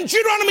covenant in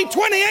Deuteronomy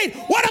 28,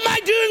 what am I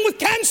doing with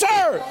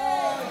cancer?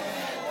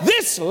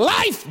 This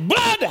life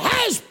blood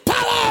has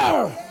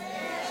power.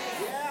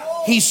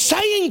 He's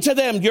saying to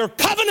them, your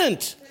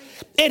covenant,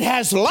 it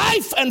has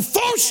life and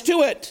force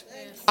to it.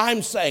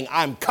 I'm saying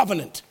I'm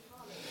covenant.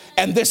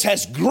 And this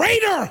has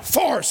greater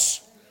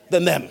force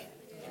than them.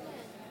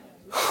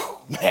 Whew,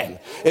 man,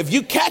 if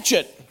you catch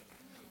it,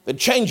 it'll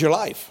change your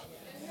life.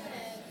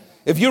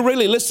 If you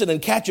really listen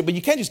and catch it, but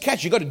you can't just catch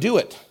it, you got to do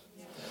it.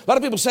 A lot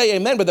of people say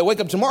amen, but they wake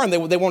up tomorrow and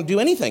they won't do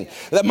anything.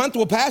 That month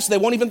will pass, they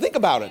won't even think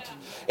about it.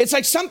 It's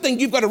like something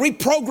you've got to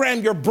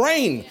reprogram your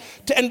brain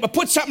and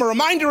put a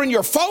reminder in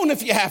your phone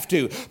if you have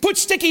to. Put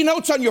sticky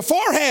notes on your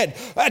forehead.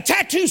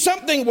 Tattoo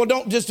something. Well,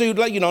 don't just do,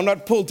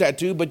 not pull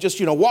tattoo, but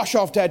just, wash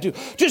off tattoo.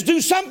 Just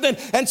do something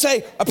and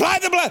say, apply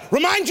the blood.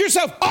 Remind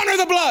yourself, honor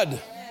the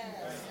blood.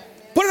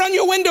 Put it on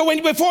your window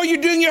before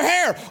you're doing your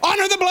hair.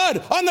 Honor the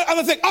blood. On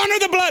the thing. Honor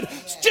the blood.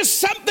 Just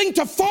something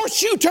to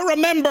force you to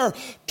remember.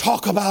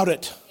 Talk about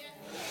it.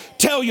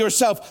 Tell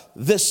yourself,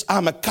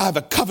 I have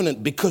a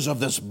covenant because of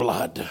this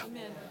blood.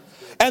 Amen.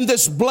 And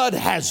this blood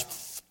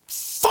has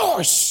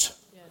force.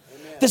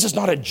 Amen. This is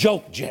not a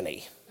joke,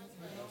 Jenny.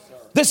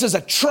 This is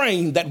a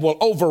train that will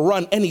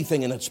overrun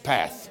anything in its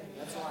path.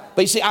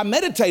 But you see, I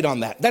meditate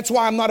on that. That's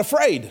why I'm not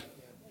afraid.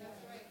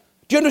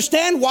 Do you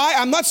understand why?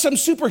 I'm not some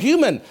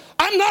superhuman.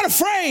 I'm not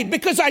afraid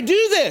because I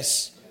do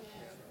this.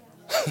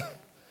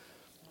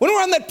 When we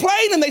were on that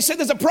plane and they said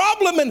there's a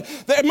problem and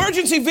the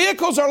emergency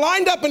vehicles are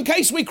lined up in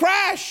case we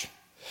crash.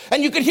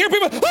 And you could hear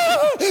people.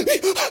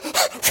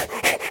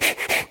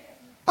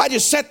 I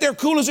just sat there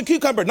cool as a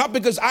cucumber, not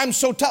because I'm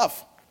so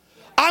tough.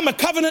 I'm a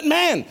covenant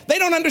man. They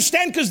don't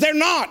understand because they're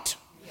not.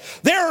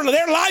 Their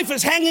life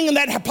is hanging in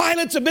that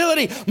pilot's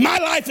ability. My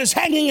life is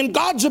hanging in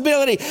God's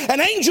ability.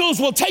 And angels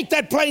will take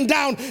that plane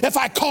down if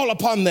I call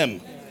upon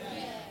them.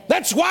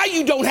 That's why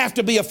you don't have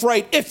to be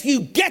afraid if you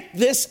get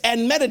this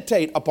and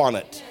meditate upon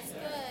it.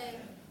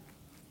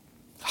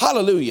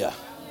 Hallelujah.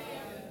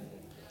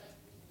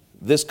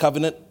 This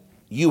covenant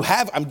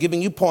I'm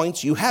giving you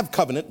points. You have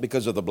covenant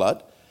because of the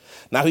blood.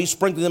 Now he's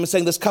sprinkling them and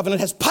saying this covenant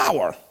has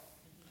power.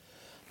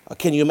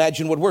 Can you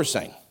imagine what we're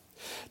saying?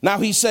 Now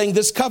he's saying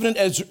this covenant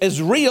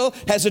is real,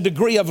 has a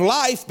degree of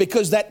life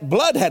because that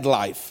blood had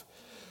life.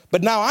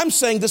 But now I'm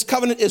saying this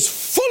covenant is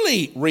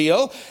fully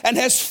real and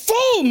has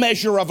full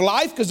measure of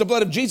life because the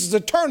blood of Jesus is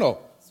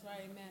eternal. That's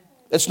right, amen.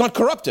 It's not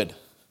corrupted.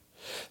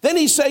 Then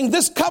he's saying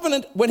this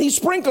covenant, when he's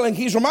sprinkling,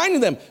 he's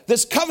reminding them,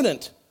 this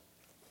covenant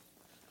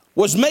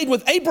was made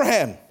with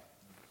Abraham.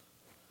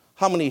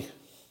 How many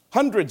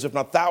hundreds, if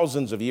not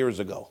thousands of years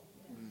ago?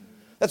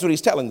 That's what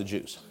he's telling the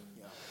Jews.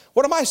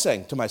 What am I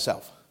saying to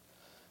myself?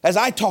 As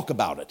I talk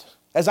about it,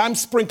 as I'm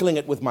sprinkling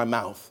it with my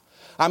mouth,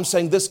 I'm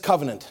saying this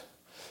covenant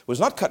was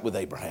not cut with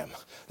Abraham.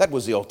 That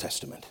was the Old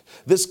Testament.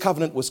 This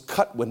covenant was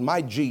cut when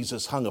my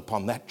Jesus hung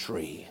upon that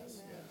tree.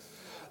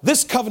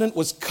 This covenant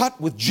was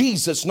cut with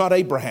Jesus, not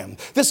Abraham.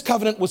 This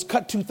covenant was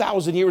cut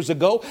 2,000 years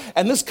ago,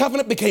 and this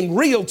covenant became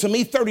real to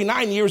me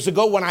 39 years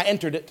ago when I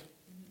entered it.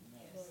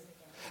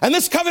 And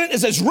this covenant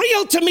is as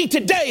real to me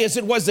today as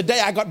it was the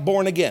day I got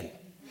born again.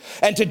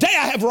 And today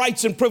I have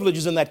rights and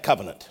privileges in that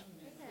covenant.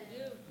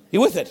 You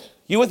with it?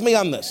 You with me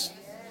on this?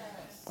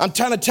 I'm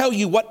trying to tell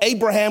you what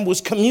Abraham was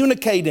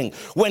communicating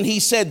when he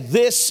said,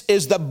 this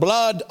is the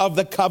blood of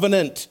the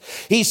covenant.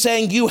 He's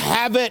saying you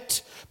have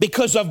it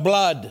because of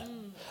blood.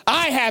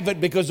 I have it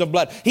because of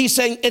blood. He's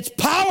saying it's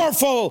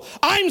powerful.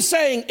 I'm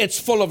saying it's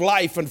full of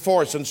life and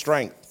force and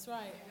strength. That's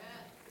right.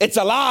 It's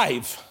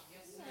alive.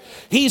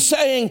 He's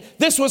saying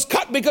this was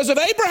cut because of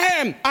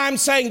Abraham. I'm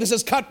saying this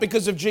is cut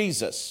because of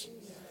Jesus.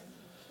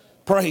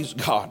 Praise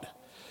God.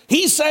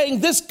 He's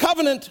saying this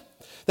covenant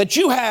that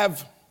you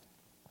have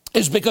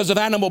is because of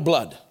animal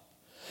blood.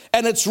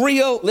 And it's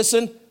real.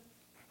 Listen,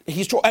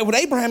 what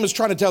Abraham is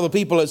trying to tell the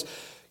people is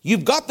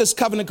you've got this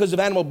covenant because of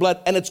animal blood,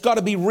 and it's got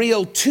to be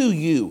real to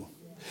you.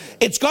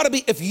 It's got to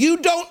be, if you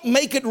don't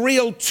make it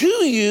real to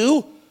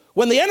you,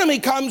 when the enemy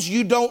comes,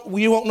 you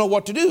won't know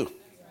what to do.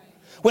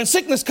 When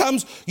sickness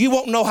comes, you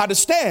won't know how to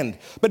stand.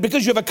 But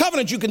because you have a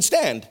covenant, you can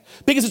stand.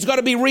 Because it's got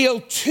to be real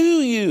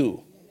to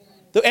you.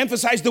 To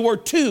emphasize the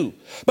word to.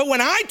 But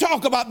when I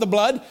talk about the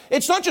blood,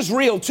 it's not just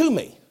real to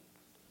me.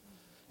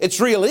 It's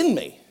real in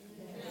me.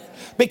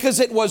 Because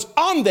it was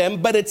on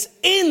them, but it's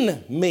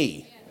in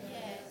me.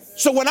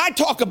 So when I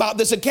talk about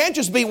this, it can't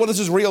just be, well, this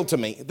is real to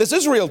me. This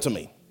is real to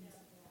me.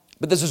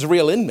 But this is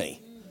real in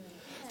me.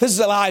 This is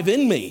alive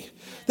in me.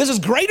 This is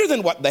greater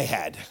than what they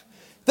had.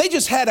 They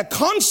just had a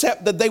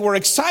concept that they were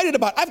excited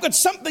about. I've got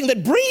something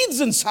that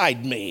breathes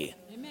inside me.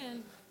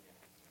 Amen.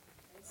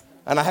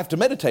 And I have to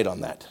meditate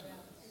on that.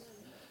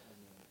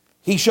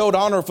 He showed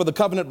honor for the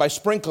covenant by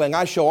sprinkling.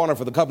 I show honor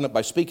for the covenant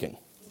by speaking.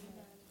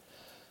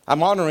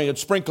 I'm honoring it,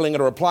 sprinkling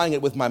it, or applying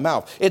it with my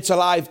mouth. It's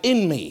alive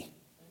in me.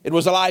 It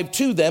was alive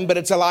to them, but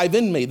it's alive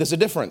in me. There's a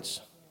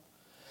difference.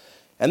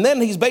 And then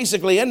he's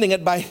basically ending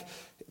it by,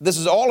 this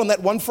is all in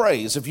that one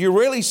phrase. If you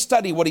really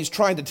study what he's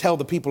trying to tell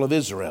the people of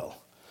Israel,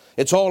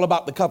 it's all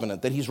about the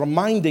covenant, that he's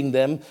reminding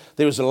them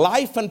there's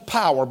life and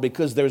power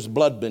because there's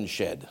blood been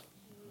shed.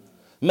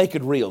 Make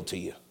it real to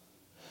you.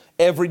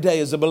 Every day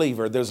as a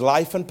believer, there's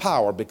life and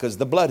power because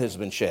the blood has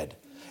been shed.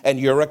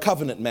 And you're a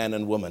covenant man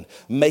and woman.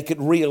 Make it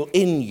real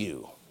in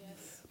you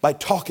by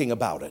talking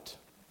about it.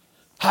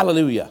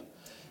 Hallelujah.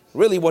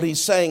 Really what he's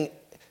saying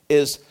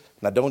is,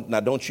 now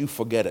don't you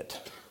forget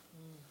it.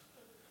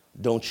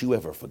 Don't you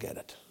ever forget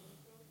it.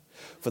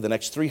 For the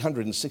next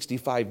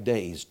 365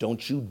 days,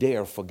 don't you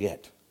dare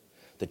forget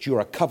that you're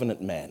a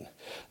covenant man.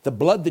 The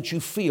blood that you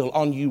feel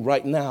on you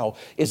right now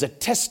is a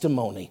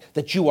testimony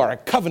that you are a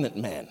covenant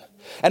man.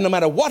 And no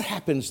matter what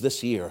happens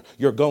this year,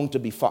 you're going to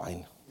be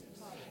fine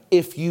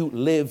if you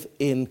live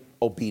in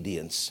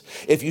obedience.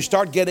 If you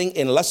start getting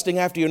in lusting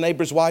after your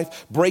neighbor's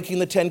wife, breaking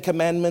the 10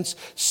 commandments,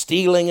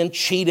 stealing and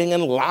cheating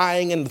and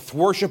lying and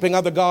worshiping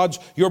other gods,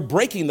 you're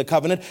breaking the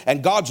covenant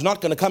and God's not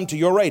going to come to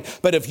your aid.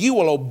 But if you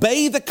will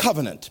obey the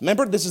covenant,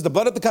 remember this is the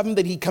blood of the covenant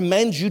that he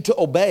commands you to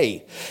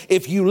obey.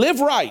 If you live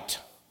right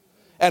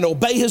and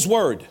obey his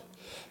word,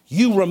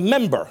 you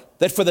remember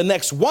that for the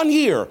next 1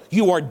 year,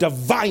 you are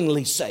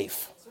divinely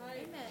safe.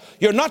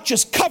 You're not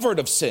just covered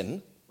of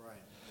sin.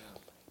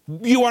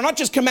 You are not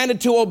just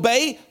commanded to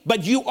obey,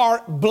 but you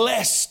are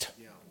blessed.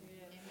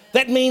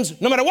 That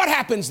means no matter what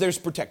happens, there's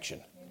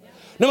protection.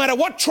 No matter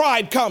what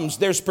tribe comes,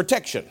 there's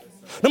protection.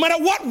 No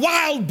matter what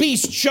wild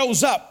beast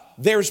shows up,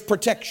 there's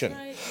protection.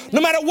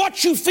 No matter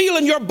what you feel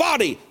in your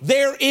body,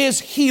 there is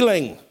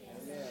healing.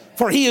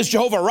 For he is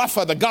Jehovah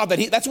Rapha, the God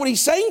that's what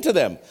he's saying to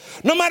them.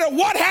 No matter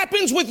what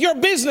happens with your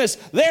business,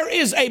 there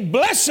is a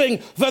blessing,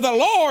 for the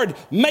Lord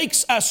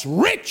makes us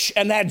rich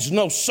and adds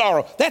no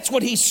sorrow. That's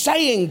what he's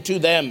saying to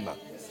them.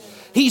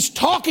 He's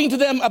talking to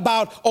them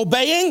about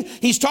obeying.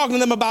 He's talking to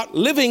them about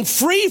living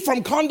free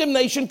from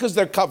condemnation because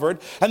they're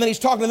covered. And then he's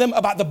talking to them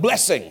about the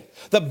blessing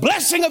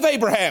of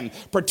Abraham,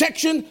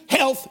 protection,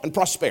 health, and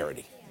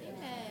prosperity.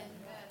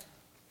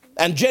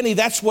 And Jenny,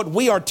 that's what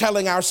we are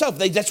telling ourselves.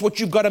 That's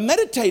what you've got to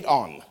meditate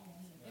on.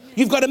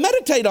 You've got to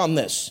meditate on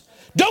this.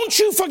 Don't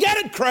you forget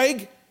it,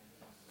 Craig.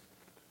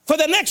 For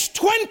the next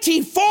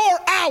 24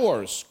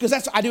 hours,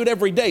 because I do it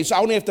every day, so I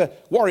only have to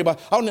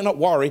I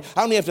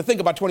only have to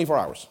think about 24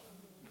 hours.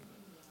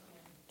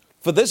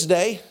 For this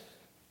day,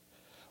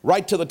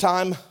 right to the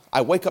time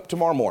I wake up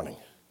tomorrow morning.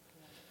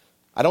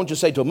 I don't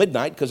just say till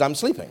midnight because I'm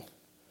sleeping.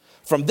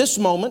 From this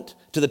moment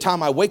to the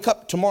time I wake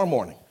up tomorrow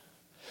morning,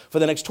 for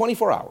the next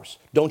 24 hours,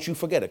 don't you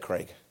forget it,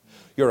 Craig.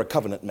 You're a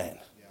covenant man.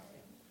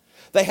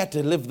 They had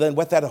to live then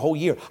with that a whole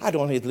year. I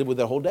don't have to live with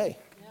it a whole day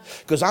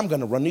because I'm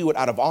going to renew it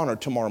out of honor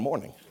tomorrow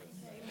morning.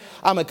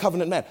 I'm a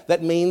covenant man.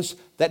 That means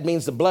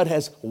the blood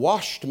has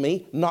washed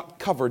me, not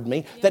covered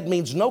me. That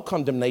means no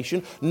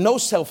condemnation, no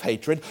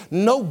self-hatred,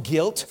 no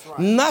guilt,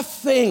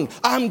 nothing.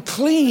 I'm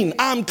clean.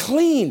 I'm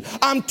clean.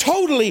 I'm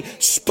totally,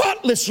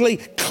 spotlessly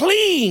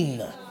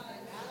clean.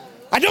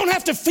 I don't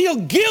have to feel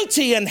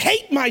guilty and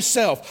hate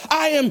myself.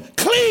 I am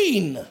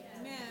clean.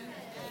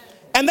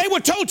 And they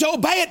were told to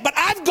obey it, but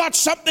I've got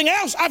something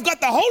else. I've got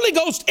the Holy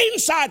Ghost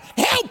inside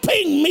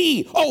helping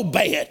me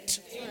obey it.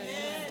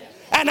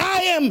 And I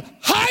am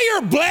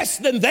higher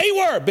blessed than they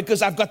were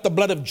because I've got the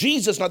blood of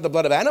Jesus, not the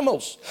blood of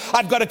animals.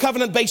 I've got a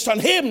covenant based on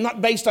him,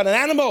 not based on an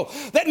animal.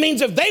 That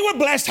means if they were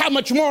blessed, how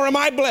much more am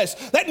I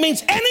blessed? That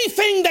means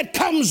anything that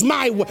comes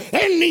my way,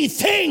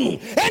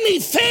 anything,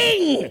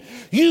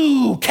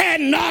 you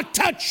cannot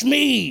touch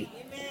me.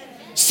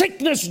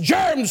 Sickness,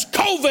 germs,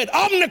 COVID,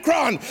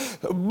 Omicron,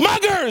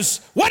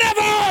 muggers,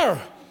 whatever.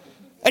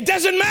 It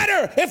doesn't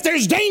matter. If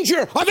there's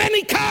danger of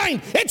any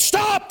kind, it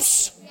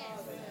stops.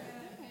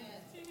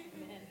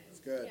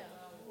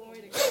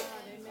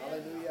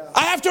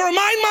 I have to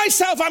remind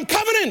myself I'm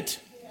covenant.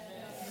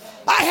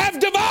 I have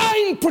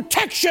divine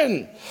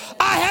protection.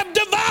 I have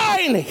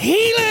divine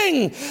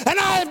healing. And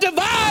I have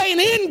divine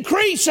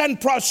increase and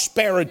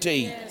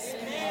prosperity.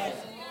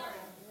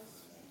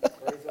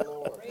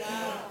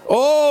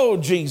 Oh,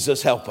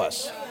 Jesus, help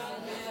us.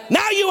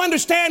 Now you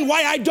understand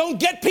why I don't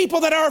get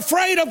people that are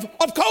afraid of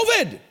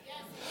COVID.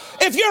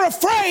 If you're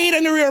afraid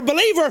and you're a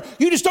believer,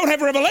 you just don't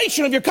have a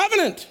revelation of your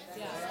covenant.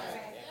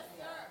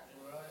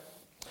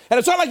 And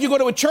it's not like you go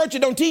to a church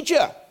that don't teach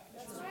you.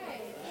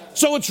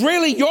 So it's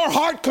really your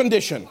heart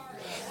condition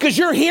because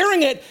you're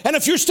hearing it, and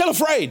if you're still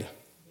afraid.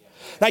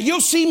 Now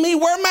you'll see me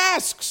wear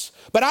masks,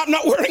 but I'm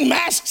not wearing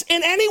masks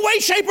in any way,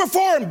 shape, or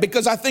form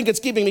because I think it's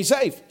keeping me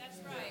safe.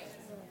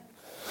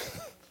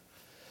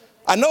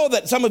 I know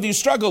that some of you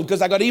struggled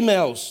because I got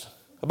emails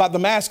about the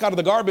mask out of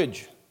the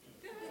garbage.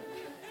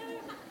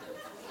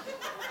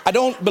 I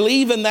don't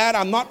believe in that.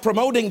 I'm not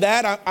promoting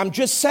that. I'm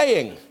just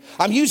saying,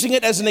 I'm using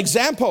it as an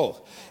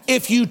example.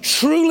 If you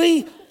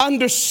truly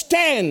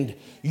understand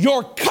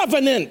your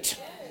covenant,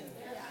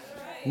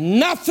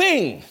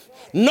 nothing,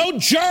 no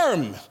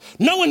germ,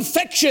 no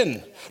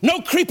infection, no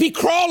creepy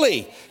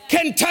crawly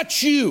can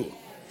touch you.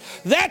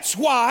 That's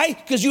why,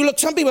 because you look,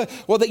 some people,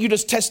 well, that you're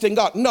just testing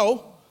God.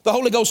 No, the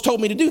Holy Ghost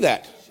told me to do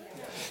that.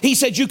 He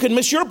said you can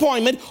miss your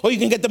appointment or you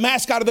can get the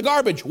mask out of the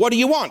garbage. What do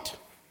you want?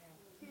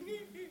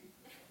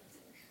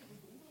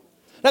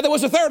 Now, there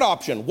was a third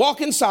option. Walk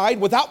inside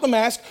without the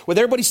mask with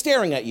everybody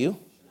staring at you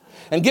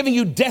and giving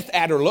you death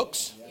adder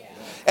looks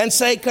and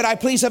say, could I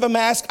please have a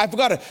mask? I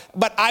forgot it.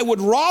 But I would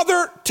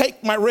rather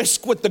take my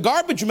risk with the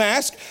garbage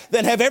mask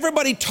than have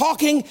everybody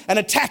talking and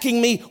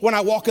attacking me when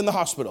I walk in the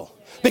hospital,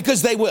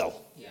 because they will.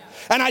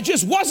 And I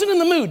just wasn't in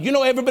the mood. You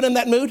know, ever been in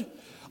that mood?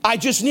 I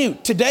just knew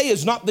today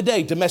is not the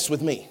day to mess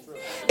with me.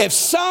 If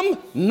some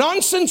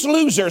nonsense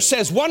loser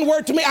says one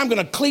word to me, I'm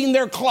going to clean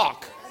their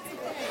clock.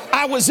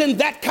 I was in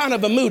that kind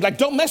of a mood. Like,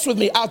 don't mess with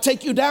me. I'll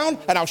take you down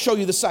and I'll show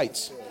you the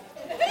sights.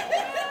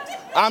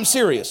 I'm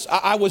serious.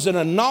 I was in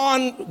a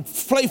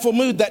non-playful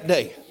mood that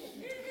day.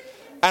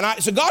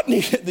 And so God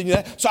needed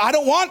that. So I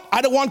don't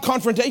want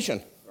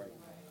confrontation.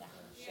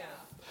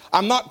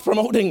 I'm not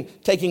promoting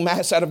taking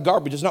masks out of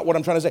garbage. It's not what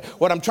I'm trying to say.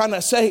 What I'm trying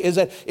to say is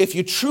that if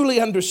you truly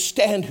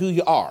understand who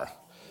you are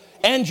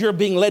and you're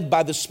being led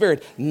by the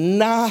Spirit,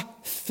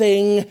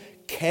 nothing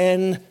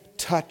can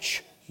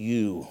touch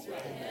you.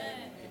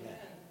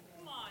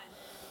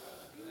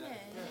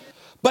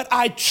 But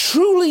I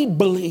truly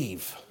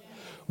believe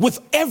with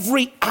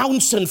every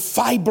ounce and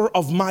fiber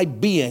of my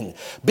being,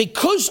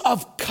 because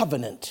of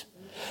covenant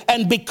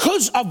and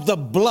because of the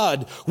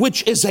blood,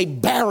 which is a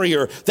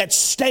barrier that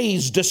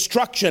stays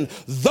destruction,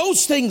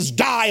 those things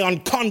die on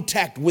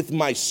contact with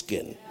my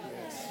skin.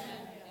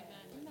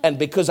 And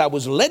because I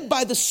was led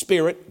by the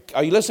Spirit,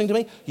 are you listening to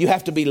me? You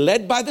have to be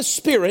led by the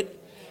Spirit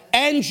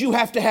and you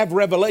have to have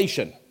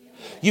revelation.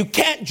 You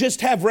can't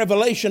just have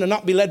revelation and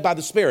not be led by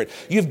the Spirit.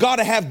 You've got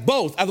to have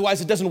both, otherwise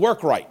it doesn't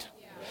work right.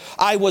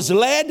 I was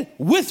led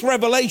with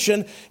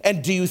revelation,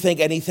 and do you think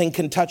anything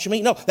can touch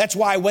me? No, that's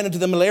why I went into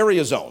the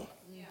malaria zone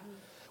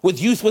with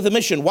Youth with a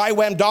Mission,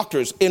 YWAM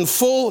doctors in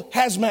full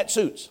hazmat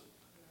suits.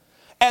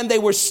 And they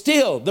were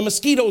still, the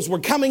mosquitoes were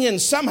coming in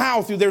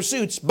somehow through their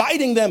suits,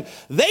 biting them.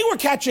 They were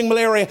catching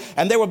malaria,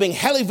 and they were being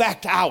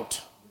helivaced out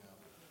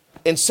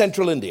in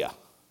central India.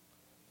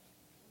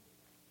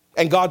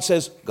 And God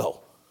says, go.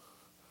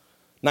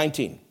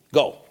 19,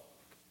 go.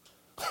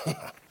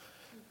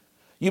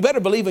 You better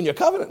believe in your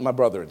covenant, my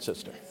brother and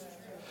sister.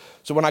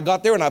 So when I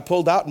got there and I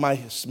pulled out my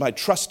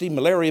trusty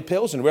malaria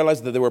pills and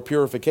realized that they were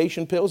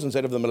purification pills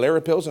instead of the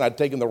malaria pills, and I'd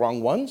taken the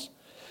wrong ones.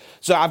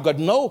 So I've got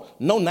no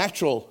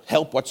natural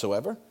help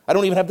whatsoever. I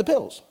don't even have the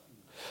pills.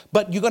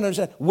 But you're going to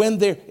understand,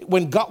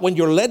 when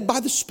you're led by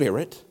the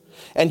Spirit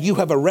and you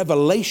have a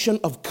revelation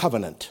of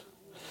covenant,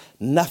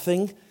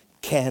 nothing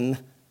can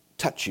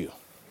touch you.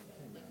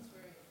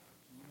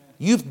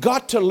 You've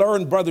got to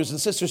learn, brothers and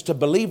sisters, to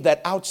believe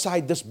that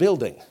outside this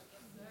building.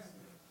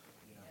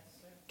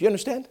 Do you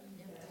understand?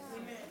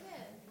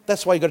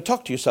 That's why you got to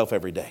talk to yourself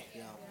every day.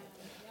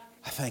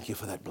 I thank you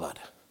for that blood.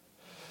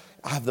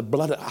 I have the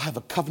blood. I have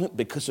a covenant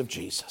because of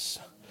Jesus.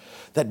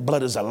 That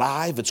blood is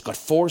alive. It's got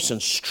force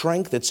and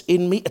strength. It's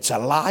in me. It's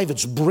alive.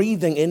 It's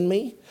breathing in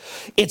me.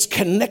 It's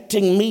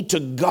connecting me to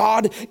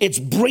God. It's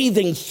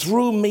breathing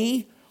through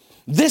me.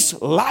 This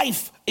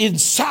life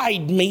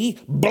inside me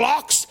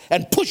blocks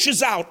and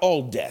pushes out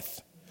all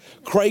death.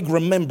 Craig,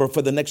 remember,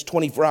 for the next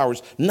 24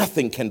 hours,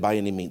 nothing can by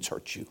any means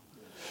hurt you.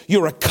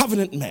 You're a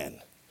covenant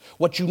man.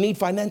 What you need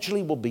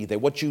financially will be there.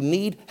 What you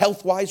need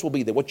health-wise will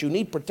be there. What you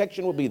need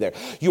protection will be there.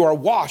 You are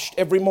washed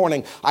every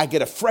morning. I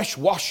get a fresh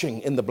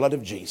washing in the blood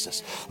of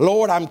Jesus.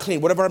 Lord, I'm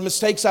clean. Whatever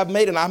mistakes I've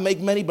made, and I make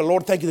many, but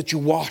Lord, thank you that you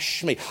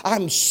wash me.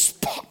 I'm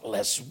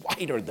spotless,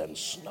 whiter than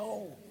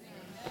snow.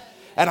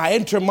 And I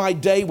enter my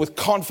day with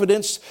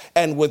confidence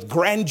and with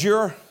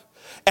grandeur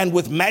and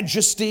with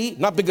majesty,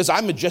 not because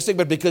I'm majestic,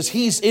 but because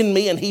he's in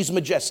me and he's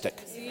majestic.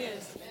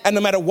 And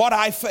no matter what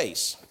I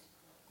face,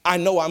 I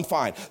know I'm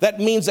fine. That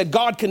means that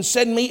God can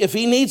send me, if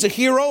he needs a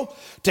hero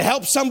to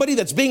help somebody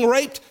that's being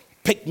raped,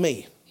 pick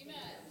me.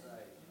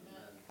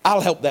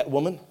 I'll help that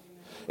woman.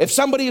 If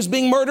somebody is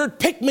being murdered,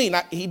 pick me.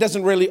 Now, he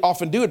doesn't really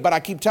often do it, but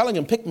I keep telling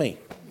him, pick me.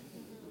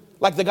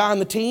 Like the guy on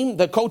the team,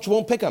 the coach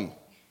won't pick him.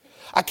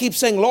 I keep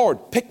saying,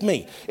 Lord, pick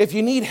me. If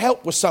you need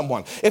help with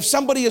someone, if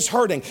somebody is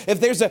hurting, if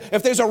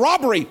there's a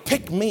robbery,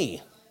 pick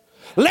me.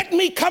 Let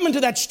me come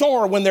into that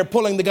store when they're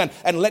pulling the gun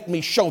and let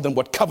me show them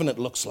what covenant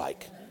looks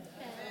like.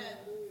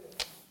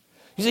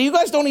 You see, you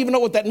guys don't even know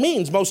what that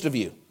means, most of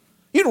you.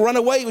 You'd run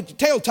away with your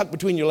tail tucked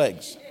between your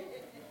legs.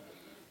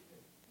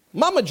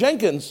 Mama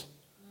Jenkins,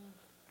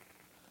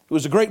 who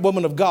was a great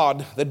woman of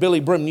God that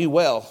Billy Brim knew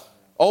well,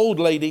 old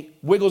lady,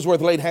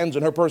 Wigglesworth laid hands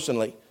on her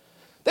personally.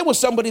 There was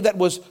somebody that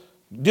was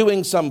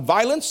doing some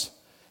violence,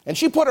 and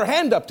she put her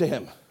hand up to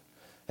him.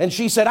 And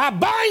she said, I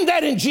bind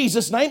that in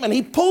Jesus' name. And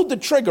he pulled the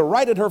trigger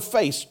right at her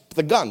face.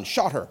 The gun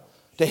shot her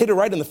to hit her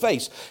right in the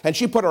face. And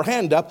she put her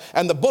hand up,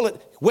 and the bullet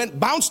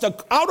bounced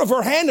out of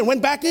her hand and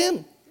went back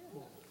in.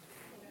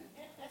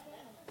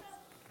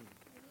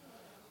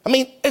 I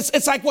mean,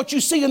 it's like what you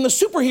see in the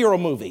superhero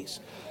movies.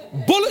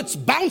 Bullets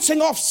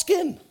bouncing off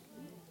skin.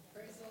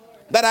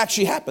 That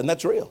actually happened.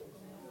 That's real.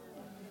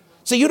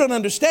 See, you don't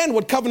understand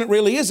what covenant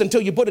really is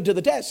until you put it to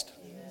the test.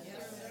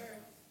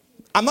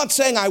 I'm not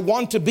saying I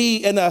want to be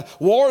in a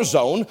war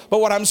zone, but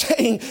what I'm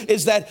saying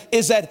is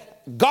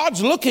that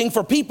God's looking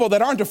for people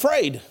that aren't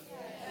afraid.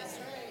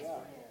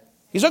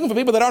 He's looking for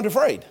people that aren't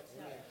afraid.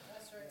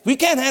 If we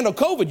can't handle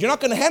COVID, you're not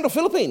going to handle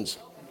Philippines.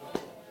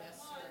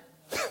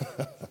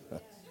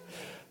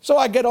 So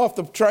I get off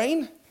the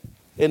train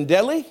in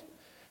Delhi,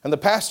 and the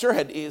pastor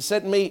had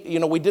sent me,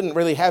 we didn't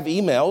really have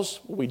emails.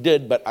 We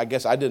did, but I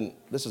guess I didn't.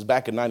 This is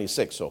back in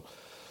 96, so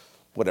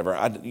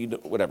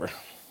whatever.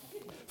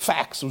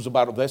 Fax was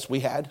about this we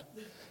had.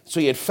 So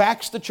he had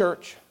faxed the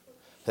church.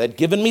 They had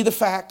given me the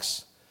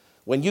fax.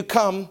 When you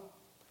come,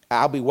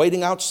 I'll be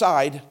waiting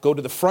outside. Go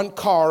to the front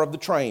car of the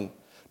train.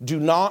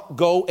 Do not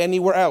go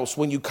anywhere else.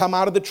 When you come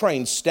out of the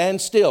train, stand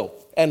still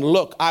and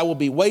look. I will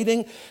be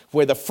waiting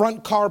where the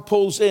front car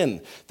pulls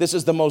in. This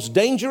is the most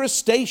dangerous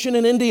station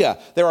in India.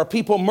 There are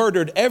people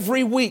murdered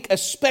every week,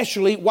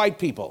 especially white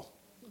people.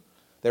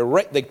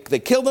 They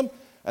kill them,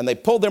 and they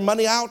pull their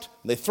money out,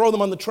 and they throw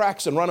them on the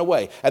tracks and run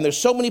away. And there's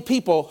so many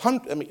people.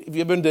 If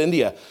you've been to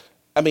India,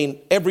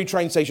 every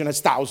train station has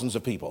thousands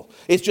of people.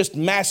 It's just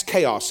mass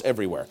chaos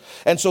everywhere.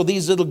 And so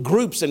these little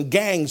groups and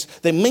gangs,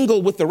 they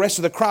mingle with the rest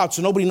of the crowd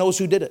so nobody knows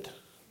who did it.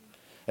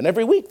 And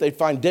every week they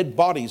find dead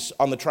bodies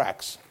on the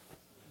tracks.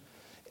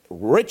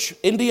 Rich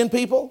Indian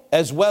people,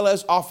 as well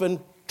as often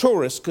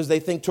tourists, because they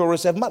think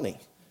tourists have money.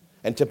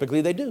 And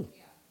typically they do.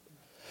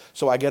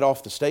 So I get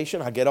off the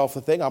station, I get off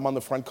the thing, I'm on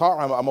the front car,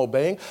 I'm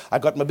obeying. I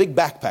got my big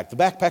backpack. The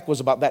backpack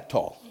was about that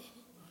tall.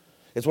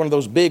 It's one of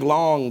those big,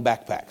 long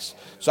backpacks.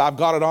 So I've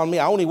got it on me.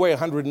 I only weigh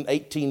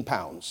 118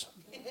 pounds.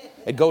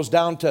 It goes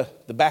down to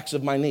the backs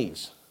of my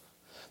knees.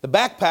 The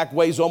backpack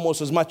weighs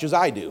almost as much as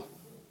I do.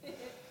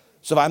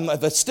 So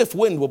the stiff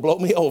wind will blow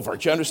me over.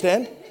 Do you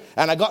understand?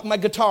 And I got my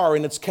guitar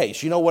in its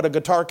case. You know what a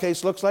guitar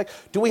case looks like?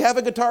 Do we have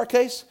a guitar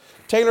case?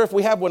 Taylor, if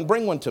we have one,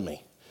 bring one to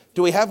me.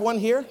 Do we have one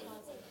here?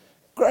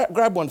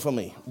 Grab one for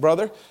me,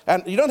 brother.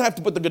 And you don't have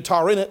to put the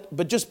guitar in it,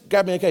 but just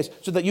grab me a case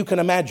so that you can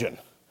imagine.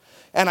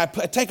 And I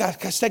take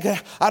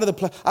it out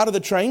of the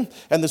train,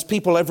 and there's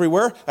people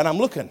everywhere, and I'm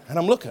looking.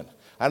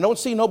 I don't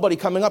see nobody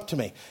coming up to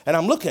me. And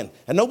I'm looking,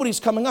 and nobody's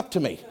coming up to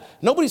me.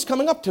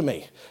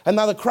 And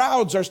now the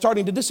crowds are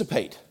starting to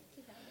dissipate.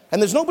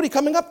 And there's nobody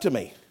coming up to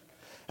me.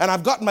 And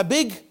I've got my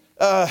big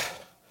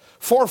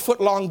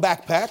 4-foot-long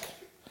backpack,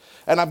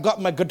 and I've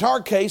got my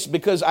guitar case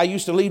because I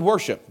used to lead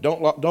worship.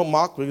 Don't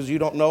mock, because you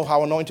don't know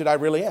how anointed I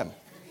really am.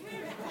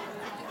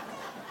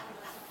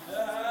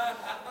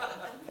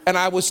 And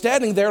I was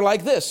standing there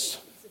like this,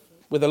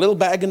 with a little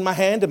bag in my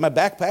hand and my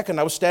backpack, and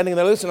I was standing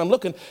there listening, I'm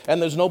looking,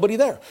 and there's nobody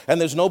there,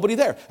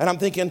 and I'm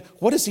thinking,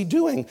 what is he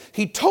doing?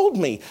 He told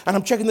me, and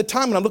I'm checking the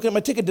time, and I'm looking at my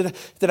ticket,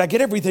 did I get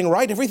everything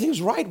right?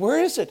 Everything's right, where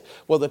is it?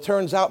 Well, it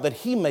turns out that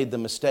he made the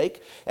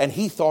mistake, and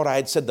he thought I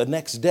had said the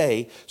next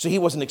day, so he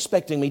wasn't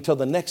expecting me till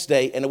the next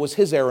day, and it was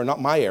his error,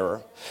 not my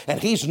error,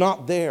 and he's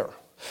not there,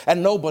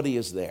 and nobody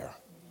is there.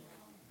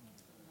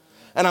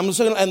 And I'm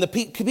listening, and the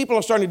people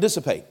are starting to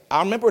dissipate. I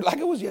remember it like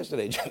it was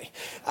yesterday, Johnny.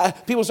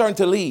 People are starting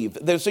to leave.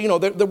 They're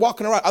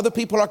walking around. Other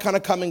people are kind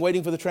of coming,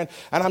 waiting for the train.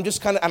 And I'm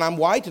just and I'm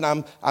white, and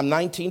I'm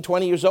 19,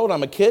 20 years old.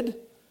 I'm a kid.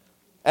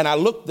 And I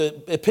look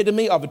the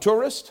epitome of a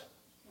tourist.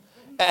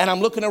 And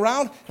I'm looking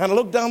around, and I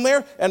look down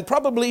there, and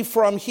probably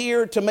from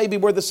here to maybe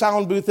where the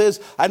sound booth is,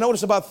 I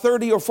notice about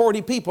 30 or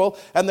 40 people,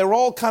 and they're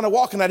all kind of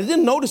walking. I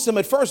didn't notice them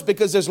at first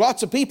because there's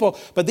lots of people,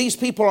 but these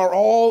people are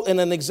all in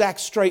an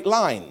exact straight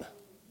line.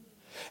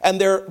 And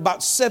they're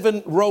about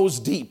 7 rows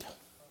deep,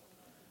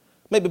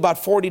 maybe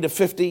about 40 to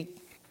 50.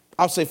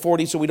 I'll say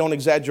 40 so we don't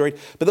exaggerate,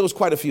 but there was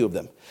quite a few of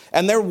them.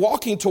 And they're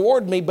walking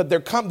toward me, but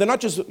they're not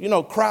just,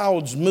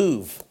 crowds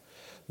move.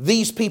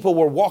 These people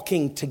were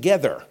walking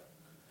together.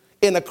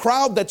 In a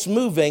crowd that's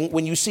moving,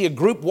 when you see a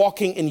group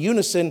walking in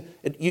unison,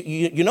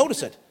 you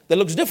notice it. That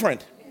looks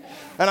different.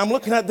 And I'm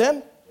looking at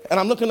them,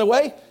 and I'm looking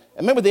away.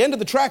 And remember, the end of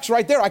the track's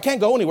right there. I can't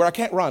go anywhere. I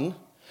can't run.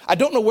 I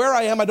don't know where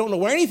I am. I don't know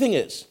where anything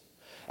is.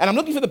 And I'm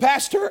looking for the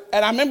pastor,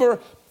 and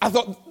I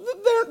thought,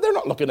 they're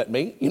not looking at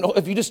me.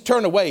 If you just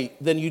turn away,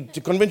 then you to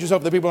convince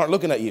yourself that people aren't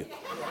looking at you.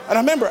 And I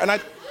remember, and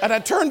I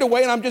turned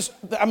away, and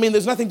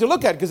there's nothing to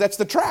look at because that's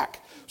the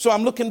track. So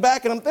I'm looking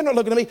back, and they're not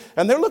looking at me,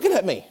 and they're looking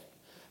at me.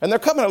 And they're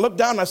coming, I look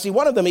down, and I see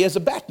one of them, he has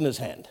a bat in his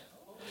hand.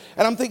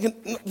 And I'm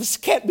thinking, this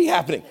can't be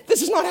happening.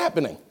 This is not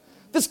happening.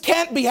 This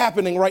can't be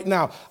happening right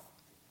now.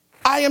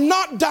 I am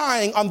not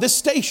dying on this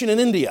station in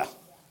India.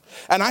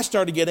 And I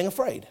started getting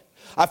afraid.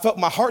 I felt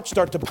my heart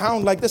start to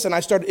pound like this, and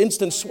I started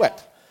instant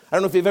sweat. I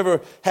don't know if you've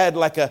ever had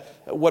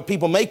what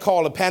people may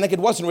call a panic. It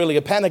wasn't really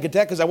a panic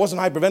attack because I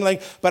wasn't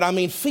hyperventilating, but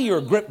fear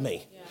gripped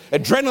me.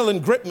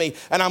 Adrenaline gripped me,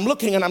 and I'm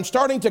looking, and I'm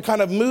starting to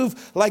kind of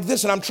move like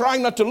this, and I'm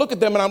trying not to look at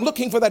them, and I'm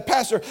looking for that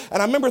pastor,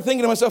 and I remember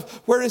thinking to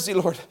myself, where is he,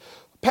 Lord?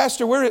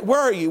 Pastor, where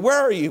are you? Where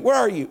are you? Where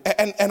are you?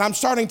 And I'm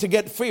starting to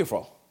get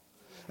fearful.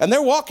 And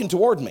they're walking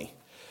toward me.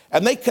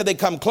 And they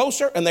come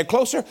closer, and they're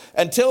closer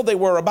until they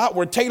were about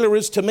where Taylor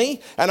is to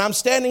me, and I'm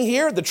standing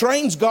here, the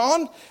train's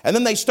gone, and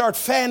then they start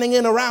fanning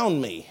in around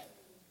me.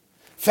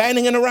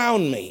 Fanning in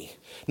around me.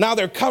 Now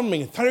they're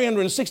coming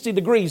 360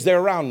 degrees,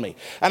 they're around me.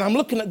 And I'm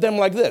looking at them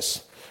like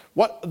this.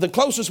 The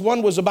closest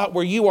one was about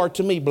where you are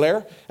to me,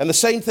 Blair, and the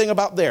same thing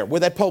about there, where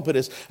that pulpit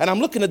is. And I'm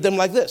looking at them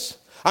like this.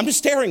 I'm just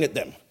staring at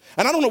them.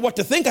 And I don't know what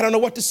to think, I don't know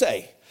what to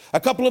say. A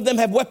couple of them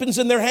have weapons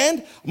in their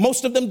hand,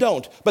 most of them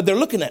don't, but they're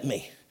looking at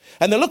me.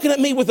 And they're looking at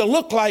me with a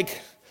look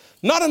like,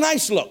 not a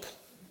nice look.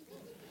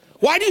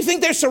 Why do you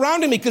think they're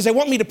surrounding me? Because they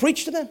want me to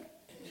preach to them?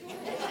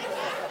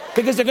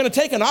 Because they're going to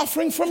take an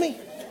offering from me?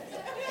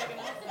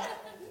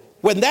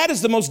 When that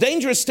is the most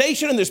dangerous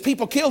station and there's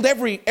people killed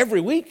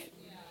every week?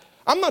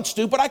 I'm not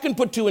stupid. I can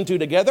put two and two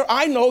together.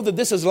 I know that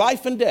this is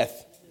life and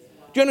death.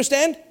 Do you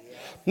understand?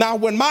 Now,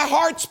 when my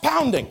heart's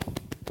pounding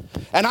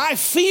and I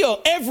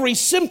feel every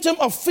symptom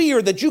of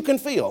fear that you can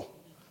feel,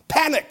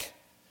 panic,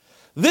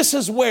 this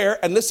is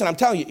where, and listen, I'm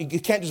telling you, you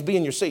can't just be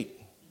in your seat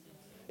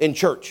in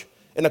church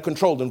in a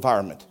controlled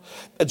environment.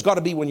 It's got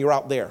to be when you're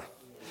out there.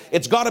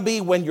 It's got to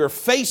be when you're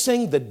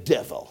facing the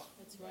devil.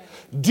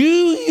 Do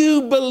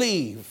you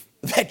believe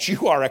that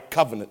you are a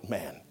covenant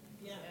man?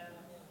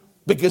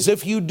 Because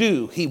if you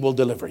do, he will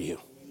deliver you.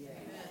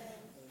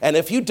 And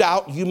if you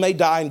doubt, you may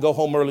die and go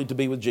home early to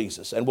be with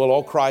Jesus. And we'll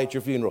all cry at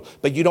your funeral.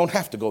 But you don't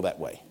have to go that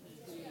way.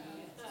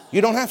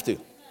 You don't have to.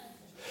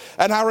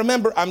 And I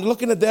remember I'm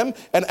looking at them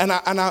and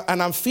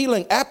I'm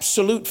feeling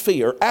absolute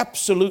fear.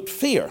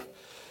 And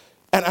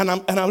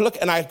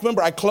I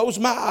remember I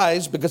closed my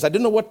eyes because I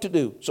didn't know what to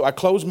do. So I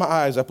closed my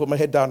eyes. I put my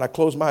head down. I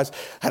closed my eyes.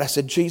 And I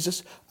said,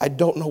 Jesus, I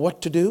don't know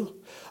what to do.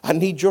 I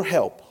need your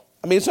help.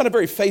 I mean, it's not a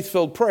very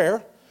faith-filled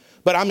prayer.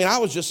 But I mean, I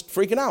was just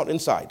freaking out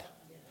inside.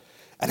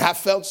 And I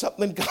felt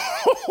something.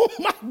 Oh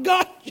my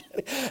God.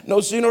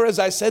 No sooner as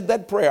I said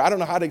that prayer, I don't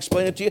know how to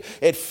explain it to you.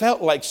 It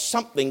felt like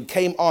something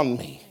came on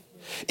me.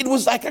 It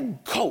was like a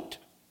coat.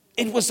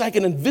 It was like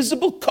an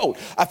invisible coat.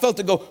 I felt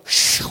it go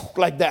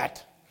like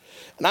that.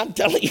 And I'm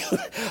telling you,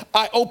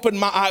 I opened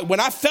my eye.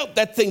 When I felt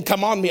that thing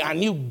come on me, I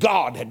knew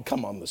God had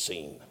come on the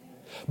scene.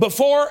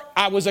 Before,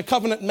 I was a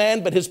covenant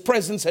man, but his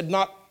presence had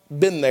not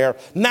been there.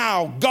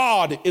 Now,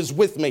 God is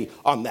with me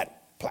on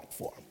that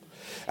platform.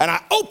 And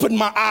I opened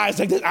my eyes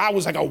like this. I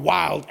was like a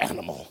wild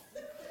animal,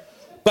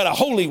 but a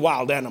holy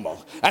wild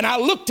animal. And I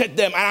looked at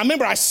them, and I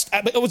remember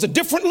it was a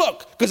different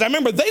look, because I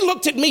remember they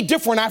looked at me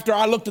different after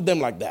I looked at them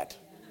like that.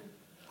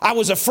 I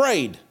was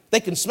afraid. They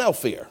can smell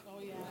fear.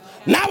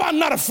 Now I'm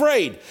not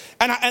afraid.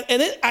 And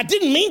I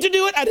didn't mean to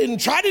do it. I didn't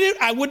try to do it.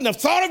 I wouldn't have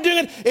thought of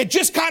doing it. It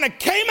just kind of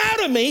came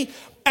out of me.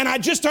 And I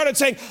just started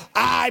saying,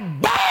 I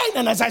bind.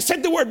 And as I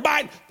said the word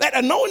bind, that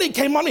anointing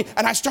came on me.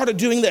 And I started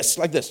doing this,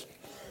 like this,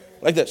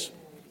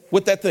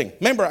 with that thing.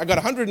 Remember, I got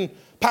a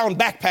 100-pound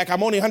backpack.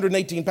 I'm only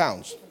 118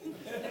 pounds.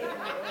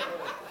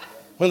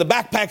 When the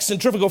backpack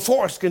centrifugal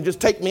force can just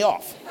take me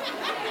off.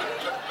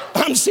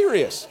 I'm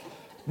serious.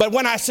 But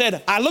when I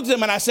looked at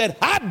them and I said,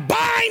 I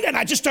bind, and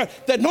I just started,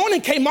 the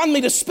anointing came on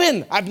me to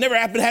spin. I've never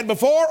had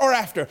before or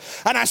after.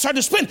 And I started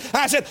to spin. And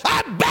I said,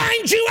 I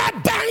bind you, I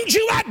bind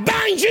you, I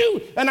bind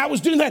you. And I was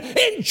doing that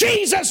in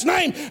Jesus'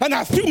 name. And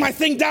I threw my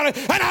thing down and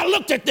I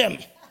looked at them.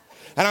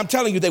 And I'm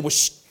telling you, they were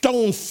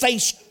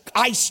stone-faced,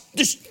 ice.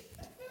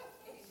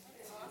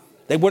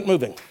 They weren't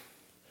moving.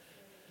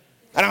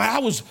 And I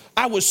was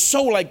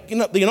so like,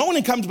 the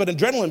anointing comes, but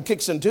adrenaline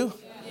kicks in too.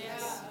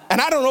 And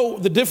I don't know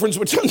the difference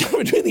between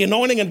the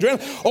anointing and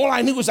adrenaline. All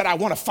I knew was that I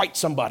want to fight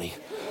somebody.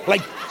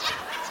 Like,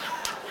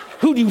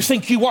 who do you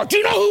think you are? Do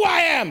you know who I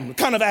am?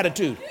 Kind of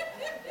attitude.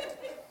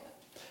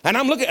 And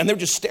I'm looking, and they're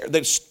just staring.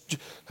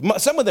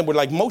 Some of them were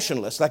like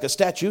motionless, like a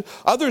statue.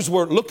 Others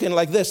were looking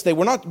like this. They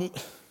were not.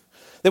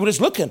 They were just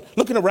looking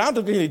around,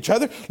 looking at each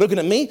other, looking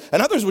at me.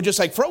 And others were just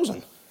like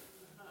frozen.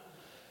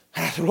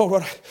 And I said,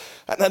 Lord,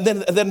 and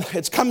then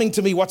it's coming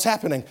to me what's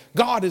happening.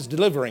 God is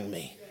delivering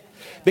me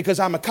because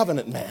I'm a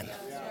covenant man.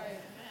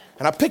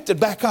 And I picked it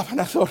back up and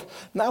I thought,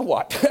 now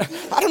what?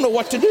 I don't know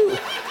what to do.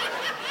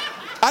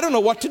 I don't know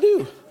what to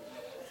do.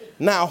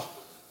 Now,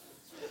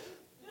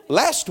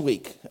 last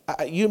week,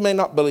 you may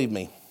not believe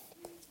me.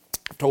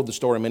 I've told the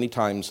story many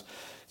times.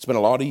 It's been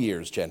a lot of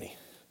years, Jenny.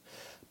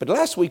 But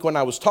last week when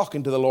I was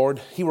talking to the Lord,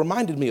 he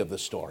reminded me of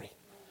this story.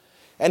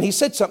 And he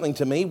said something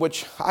to me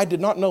which I did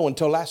not know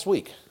until last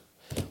week.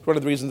 One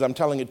of the reasons I'm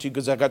telling it to you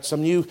because I got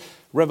some new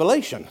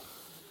revelation.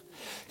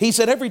 He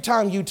said, every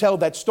time you tell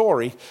that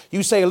story,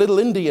 you say a little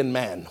Indian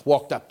man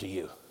walked up to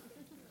you.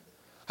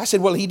 I said,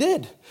 well, he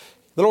did.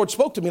 The Lord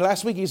spoke to me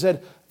last week. He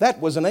said,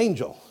 that was an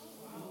angel.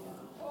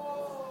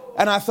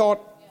 And I thought,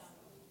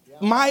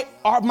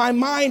 my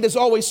mind has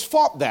always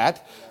fought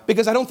that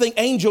because I don't think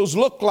angels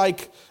look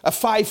like a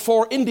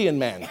 5'4" Indian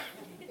man.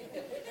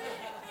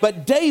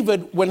 But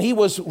David, when he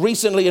was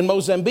recently in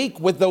Mozambique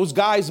with those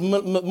guys,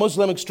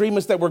 Muslim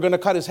extremists that were going to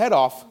cut his head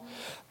off,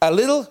 a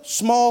little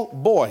small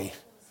boy,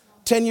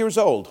 10 years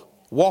old,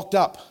 walked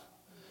up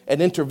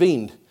and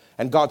intervened.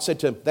 And God said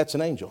to him, that's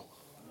an angel.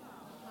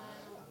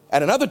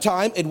 At another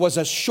time, it was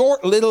a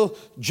short little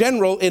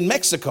general in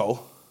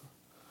Mexico,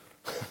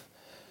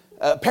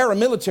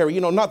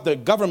 paramilitary, not the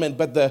government,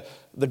 but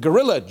the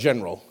guerrilla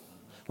general,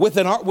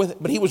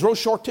 but he was real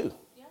short too.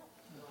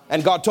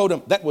 And God told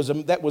him that was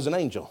an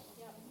angel.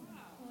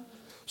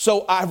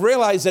 So I've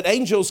realized that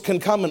angels can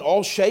come in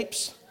all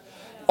shapes,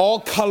 all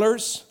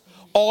colors,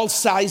 all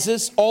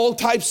sizes, all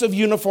types of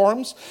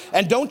uniforms.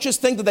 And don't just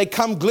think that they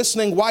come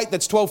glistening white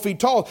that's 12 feet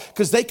tall,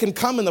 because they can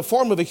come in the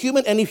form of a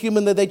human, any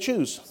human that they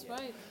choose. That's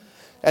right.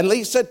 And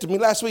Lee said to me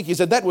last week, he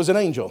said, that was an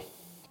angel.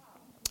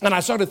 And I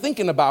started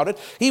thinking about it.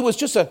 He was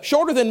just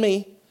shorter than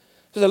me,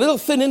 just a little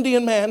thin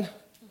Indian man,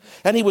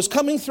 and he was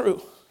coming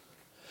through.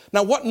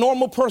 Now, what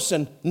normal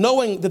person,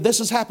 knowing that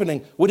this is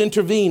happening, would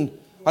intervene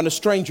on a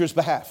stranger's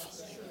behalf?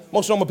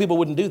 Most normal people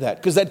wouldn't do that,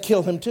 because that'd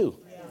kill him too.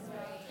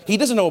 He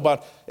doesn't know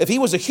about, if he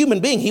was a human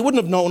being, he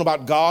wouldn't have known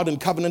about God and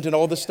covenant and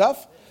all this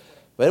stuff.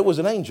 But it was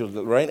an angel,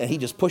 right? And he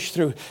just pushed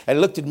through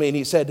and looked at me and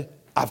he said,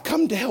 I've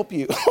come to help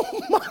you.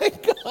 Oh my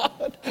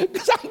God.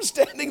 Because I'm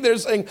standing there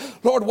saying,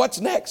 Lord,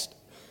 what's next?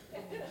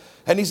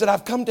 And he said,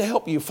 I've come to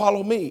help you.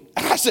 Follow me.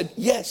 And I said,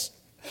 yes.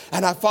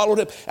 And I followed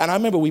him. And I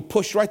remember we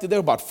pushed right there,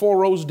 about 4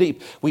 rows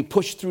deep. We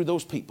pushed through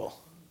those people.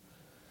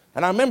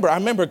 And I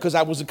remember because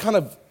I was kind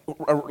of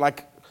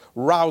like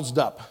roused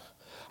up.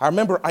 I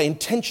remember I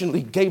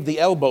intentionally gave the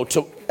elbow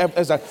to,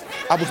 as I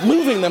was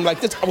moving them like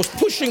this. I was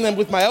pushing them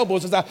with my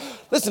elbows.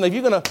 Listen, if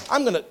you're going to,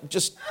 I'm going to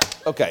just,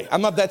 okay,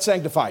 I'm not that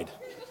sanctified.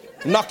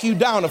 Knock you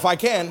down if I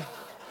can.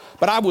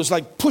 But I was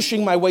like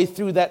pushing my way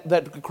through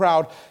that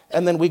crowd.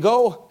 And then we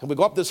go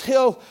up this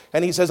hill.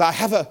 And he says, I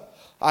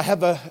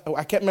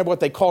can't remember what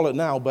they call it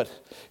now, but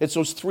it's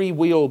those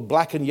 3-wheel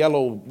black and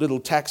yellow little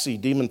taxi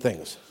demon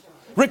things.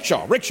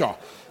 Rickshaw.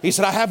 He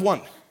said, I have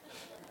one.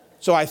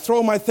 So I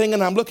throw my thing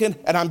and I'm looking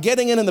and I'm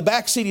getting in the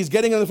back seat. He's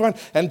getting in the front.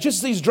 And just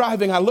as he's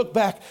driving, I look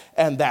back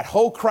and that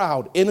whole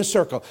crowd in a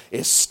circle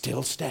is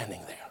still standing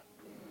there.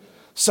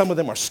 Some of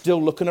them are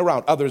still looking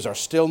around. Others are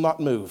still not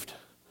moved.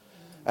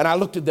 And I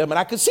looked at them and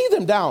I could see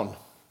them down.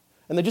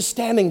 And they're just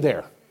standing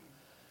there.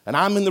 And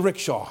I'm in the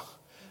rickshaw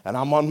and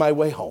I'm on my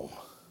way home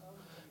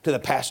to the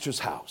pastor's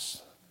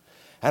house.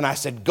 And I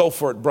said, go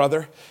for it,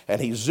 brother. And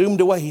he zoomed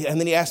away. And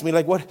then he asked me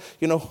like, what,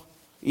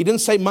 he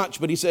didn't say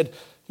much, but he said,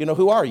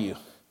 who are you?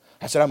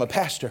 I said, I'm a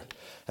pastor.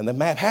 And the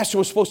pastor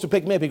was supposed to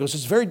pick me up. He goes,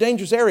 it's a very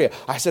dangerous area.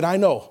 I said, I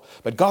know,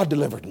 but God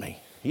delivered me.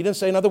 He didn't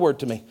say another word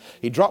to me.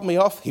 He dropped me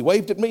off, he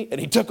waved at me, and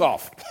he took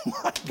off.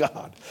 My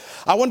God.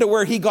 I wonder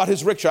where he got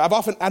his rickshaw.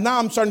 And now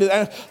I'm starting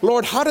to,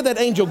 Lord, how did that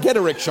angel get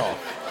a rickshaw?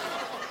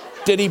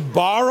 Did he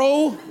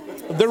borrow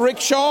the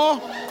rickshaw?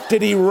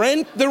 Did he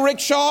rent the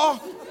rickshaw?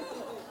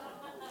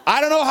 I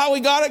don't know how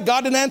he got it.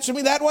 God didn't answer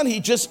me that one.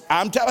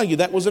 I'm telling you,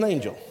 that was an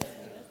angel.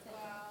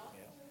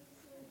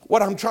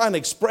 What I'm trying to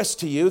express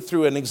to you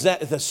through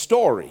the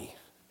story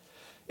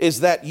is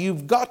that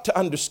you've got to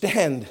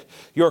understand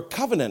your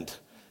covenant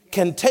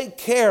can take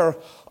care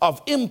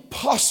of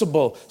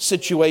impossible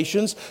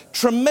situations,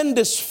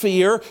 tremendous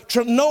fear,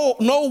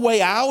 no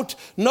way out,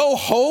 no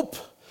hope.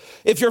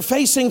 If you're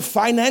facing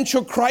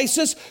financial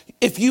crisis,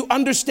 if you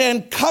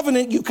understand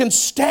covenant, you can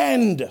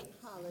stand.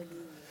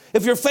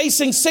 If you're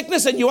facing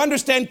sickness and you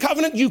understand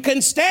covenant, you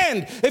can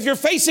stand. If you're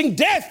facing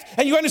death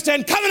and you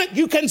understand covenant,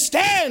 you can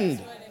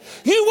stand.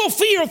 You will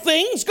fear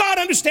things. God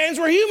understands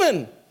we're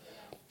human.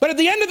 But at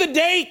the end of the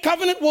day,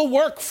 covenant will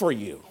work for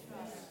you.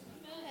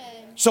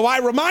 So I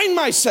remind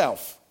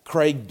myself,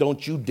 Craig,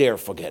 don't you dare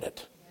forget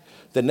it.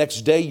 The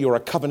next day, you're a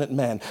covenant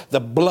man.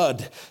 The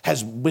blood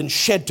has been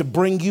shed to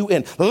bring you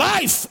in.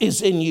 Life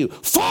is in you.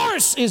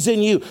 Force is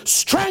in you.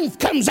 Strength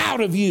comes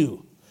out of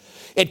you.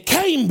 It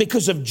came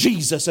because of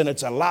Jesus, and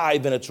it's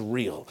alive and it's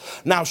real.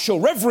 Now show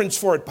reverence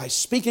for it by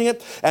speaking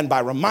it and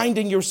by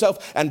reminding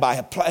yourself, and by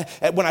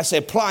when I say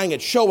applying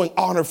it, showing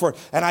honor for it.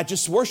 And I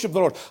just worship the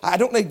Lord. I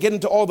don't get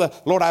into all the,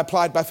 Lord, I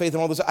applied by faith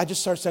and all this. I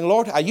just start saying,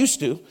 Lord, I used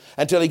to,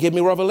 until he gave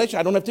me revelation.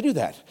 I don't have to do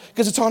that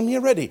because it's on me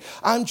already.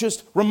 I'm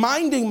just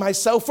reminding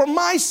myself for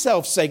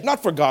myself's sake,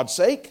 not for God's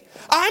sake.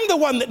 I'm the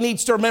one that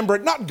needs to remember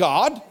it, not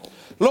God.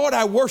 Lord,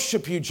 I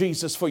worship you,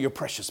 Jesus, for your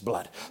precious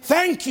blood.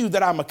 Thank you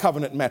that I'm a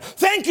covenant man.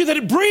 Thank you that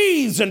it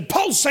breathes and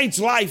pulsates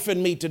life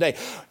in me today.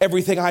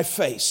 Everything I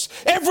face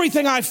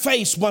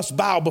must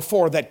bow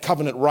before that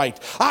covenant right.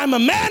 I'm a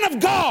man of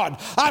God.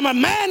 I'm a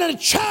man and a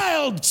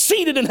child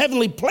seated in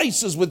heavenly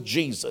places with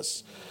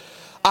Jesus.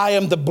 I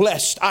am the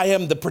blessed. I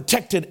am the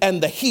protected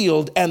and the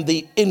healed and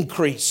the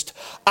increased.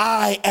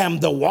 I am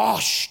the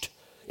washed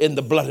in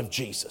the blood of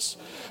Jesus.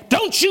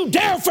 Don't you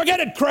dare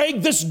forget it,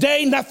 Craig. This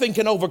day, nothing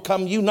can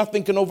overcome you.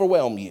 Nothing can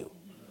overwhelm you.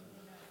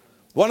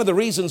 One of the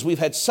reasons we've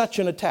had such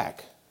an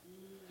attack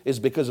is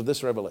because of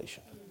this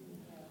revelation.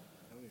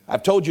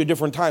 I've told you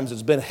different times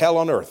it's been hell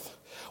on earth.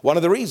 One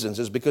of the reasons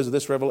is because of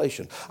this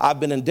revelation. I've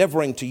been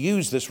endeavoring to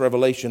use this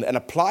revelation and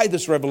apply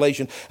this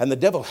revelation, and the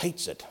devil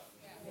hates it.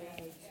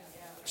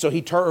 So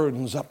he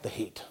turns up the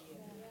heat.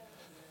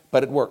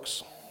 But it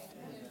works.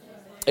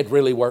 It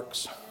really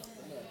works.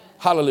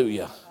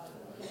 Hallelujah.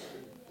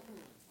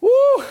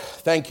 Woo!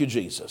 Thank you,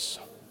 Jesus.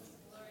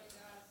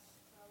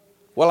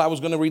 Well, I was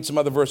going to read some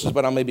other verses,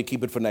 but I'll maybe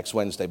keep it for next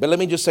Wednesday. But let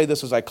me just say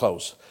this as I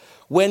close.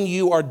 When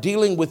you are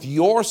dealing with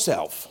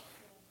yourself,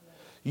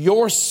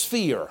 your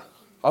sphere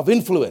of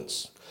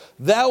influence,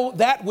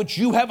 that which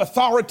you have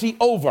authority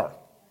over,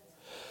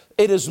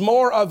 it is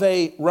more of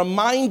a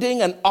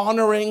reminding and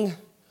honoring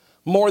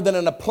more than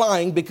an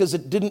applying, because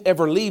it didn't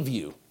ever leave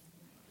you.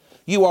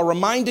 You are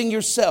reminding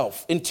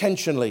yourself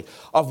intentionally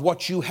of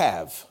what you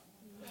have.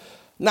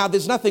 Now,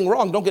 there's nothing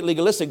wrong. Don't get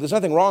legalistic. There's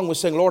nothing wrong with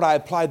saying, Lord, I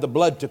applied the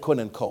blood to Quinn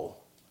and Cole.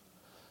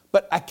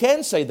 But I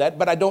can say that,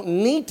 but I don't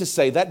need to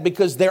say that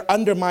because they're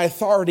under my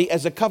authority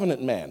as a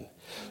covenant man.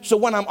 So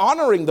when I'm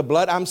honoring the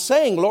blood, I'm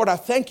saying, Lord, I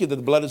thank you that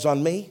the blood is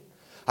on me.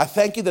 I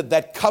thank you that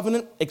that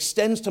covenant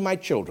extends to my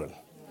children.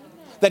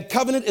 That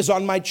covenant is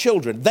on my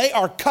children. They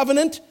are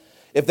covenant,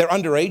 if they're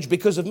underage,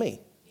 because of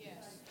me.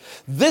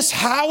 This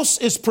house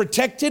is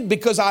protected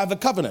because I have a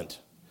covenant.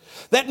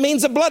 That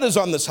means the blood is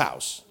on this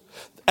house.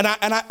 And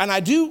I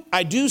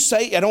do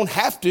say, I don't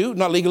have to,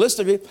 not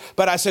legalistically,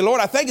 but I say, Lord,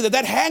 I thank you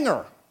that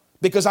hanger,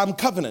 because I'm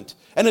covenant,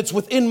 and it's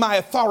within my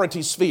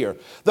authority sphere.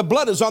 The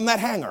blood is on that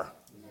hanger.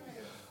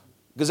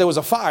 Because there was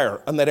a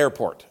fire on that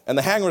airport, and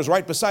the hangar is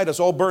right beside us,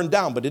 all burned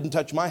down, but didn't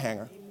touch my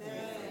hangar.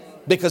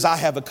 Because I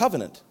have a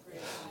covenant.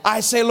 I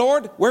say,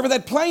 Lord, wherever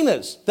that plane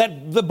is,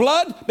 that the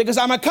blood, because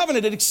I'm a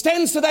covenant, it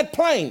extends to that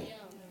plane.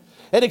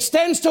 It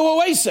extends to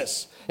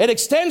Oasis. It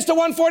extends to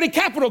 140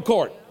 Capitol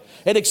Court.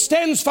 It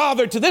extends,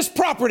 Father, to this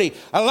property,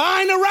 a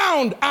line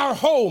around our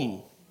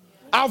home,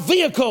 our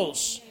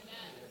vehicles.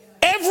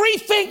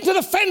 Everything to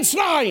the fence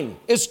line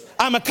is,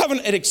 I'm a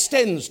covenant, it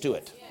extends to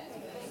it.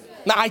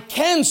 Now, I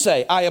can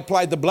say I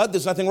applied the blood.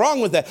 There's nothing wrong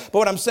with that. But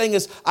what I'm saying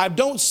is I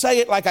don't say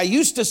it like I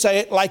used to say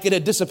it, like it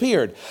had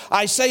disappeared.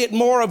 I say it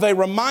more of a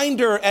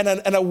reminder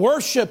and a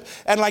worship.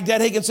 And like Dad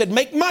Hagin said,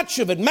 make much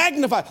of it,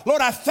 magnify.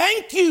 Lord, I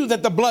thank you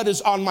that the blood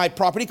is on my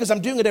property because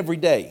I'm doing it every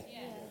day.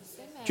 Yes.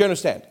 Do you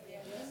understand?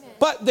 Yes.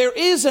 But there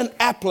is an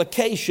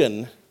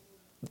application,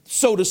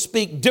 so to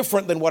speak,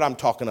 different than what I'm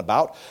talking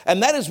about.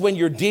 And that is when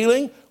you're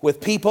dealing with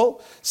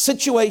people,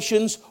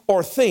 situations,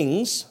 or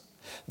things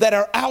that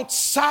are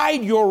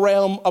outside your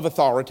realm of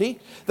authority,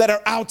 that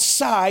are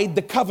outside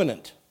the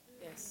covenant.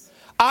 Yes.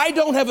 I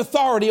don't have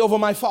authority over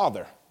my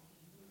father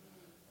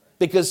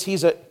because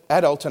he's an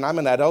adult and I'm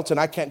an adult and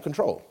I can't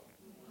control.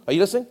 Are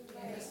you listening?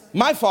 Yes.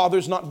 My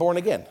father's not born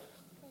again.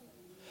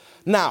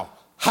 Now,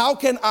 how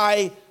can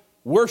I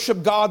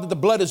worship God that the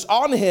blood is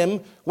on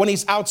him when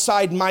he's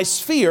outside my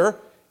sphere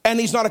and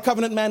he's not a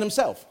covenant man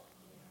himself?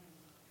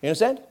 You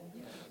understand?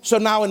 So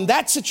now in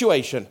that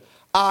situation,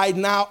 I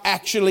now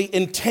actually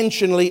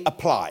intentionally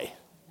apply.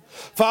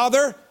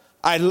 Father,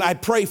 I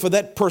pray for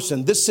that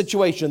person, this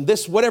situation,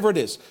 this whatever it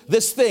is,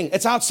 this thing,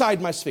 it's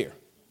outside my sphere.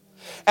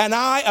 And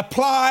I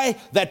apply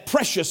that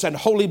precious and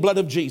holy blood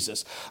of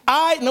Jesus.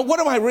 Now what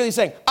am I really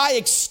saying? I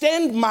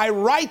extend my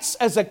rights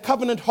as a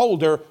covenant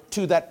holder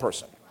to that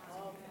person.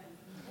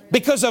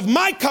 Because of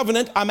my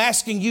covenant, I'm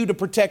asking you to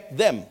protect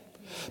them.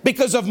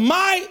 Because of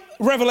my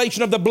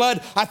revelation of the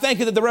blood, I thank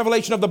you that the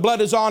revelation of the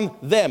blood is on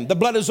them. The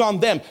blood is on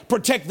them.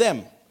 Protect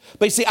them.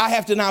 But you see, I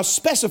have to now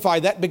specify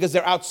that because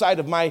they're outside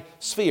of my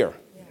sphere.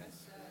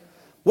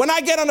 When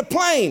I get on a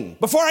plane,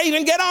 before I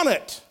even get on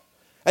it,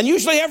 and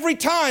usually every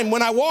time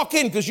when I walk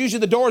in, because usually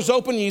the door's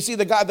open and you see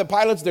the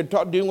pilots, they're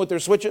doing with their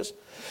switches.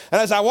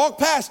 And as I walk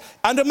past,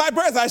 under my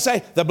breath, I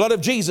say, the blood of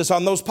Jesus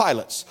on those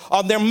pilots,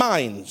 on their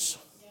minds.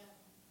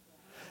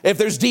 If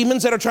there's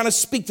demons that are trying to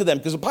speak to them,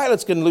 because the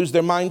pilots can lose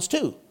their minds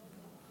too.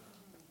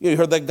 You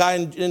heard that guy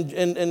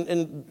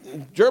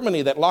in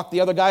Germany that locked the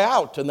other guy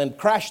out and then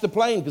crashed the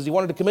plane because he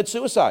wanted to commit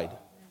suicide.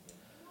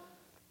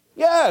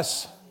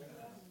 Yes.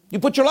 You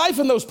put your life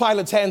in those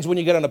pilots' hands when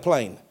you get on a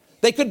plane.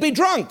 They could be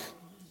drunk.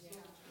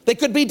 They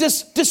could be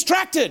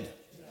distracted.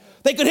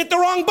 They could hit the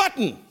wrong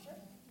button. Do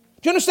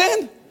you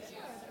understand?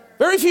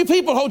 Very few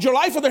people hold your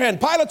life in their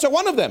hand. Pilots are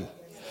one of them.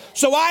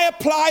 So I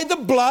apply the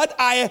blood.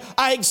 I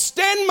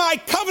extend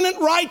my covenant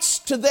rights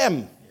to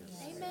them.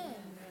 Amen.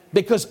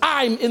 Because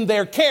I'm in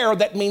their care.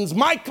 That means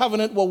my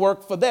covenant will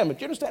work for them. Do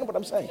you understand what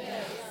I'm saying?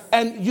 Yes.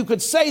 And you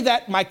could say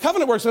that my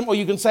covenant works for them, or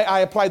you can say I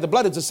apply the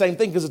blood. It's the same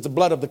thing because it's the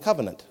blood of the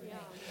covenant. Yeah.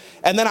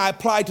 And then I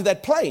apply to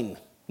that plane.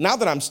 Now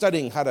that I'm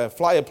studying how to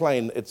fly a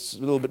plane, it's a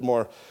little bit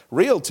more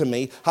real to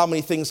me how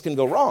many things can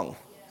go wrong.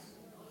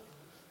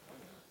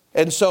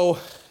 And so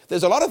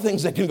there's a lot of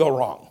things that can go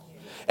wrong.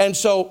 And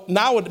so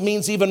now it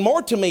means even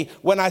more to me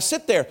when I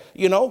sit there,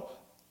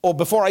 or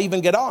before I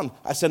even get on.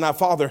 I said, now,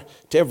 Father,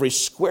 to every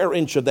square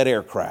inch of that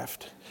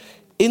aircraft,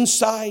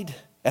 inside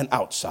and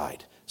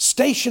outside,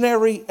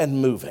 stationary and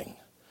moving,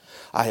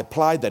 I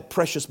apply that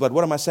precious blood.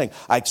 What am I saying?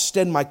 I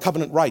extend my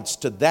covenant rights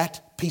to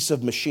that piece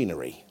of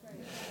machinery.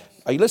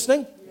 Are you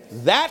listening?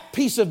 That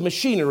piece of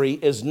machinery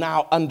is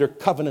now under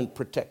covenant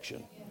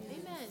protection.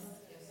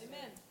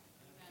 Amen.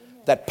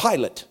 That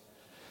pilot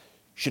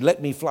should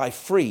let me fly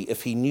free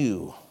if he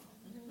knew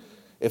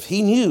If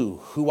he knew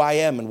who I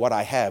am and what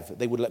I have,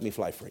 they would let me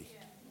fly free.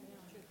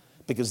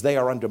 Because they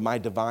are under my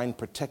divine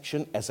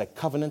protection as a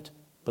covenant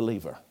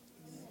believer.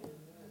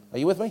 Are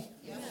you with me?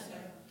 Yes, sir.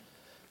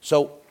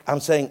 So I'm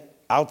saying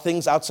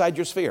things outside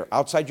your sphere,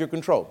 outside your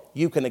control.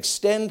 You can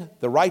extend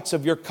the rights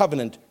of your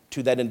covenant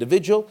to that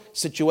individual,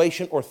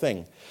 situation, or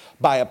thing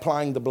by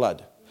applying the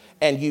blood.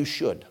 And you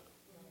should.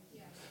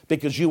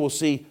 Because you will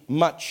see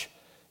much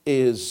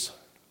is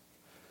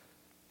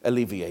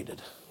alleviated.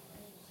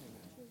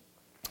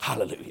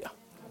 Hallelujah.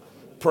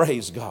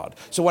 Praise God.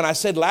 So when I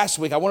said last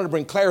week, I wanted to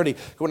bring clarity.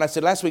 When I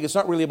said last week, it's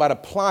not really about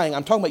applying.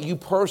 I'm talking about you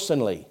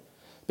personally.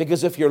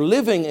 Because if you're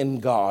living in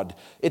God,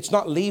 it's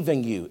not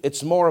leaving you.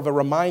 It's more of a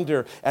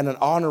reminder and an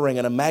honoring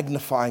and a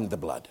magnifying the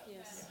blood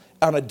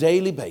on a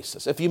daily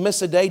basis. If you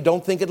miss a day,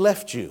 don't think it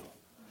left you.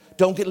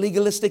 Don't get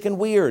legalistic and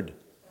weird.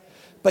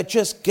 But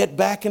just get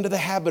back into the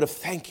habit of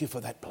thank you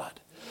for that blood.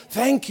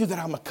 Thank you that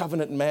I'm a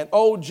covenant man.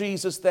 Oh,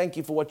 Jesus, thank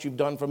you for what you've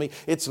done for me.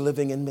 It's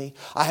living in me.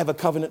 I have a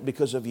covenant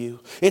because of you.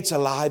 It's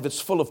alive.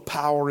 It's full of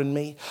power in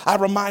me. I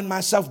remind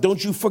myself,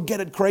 don't you forget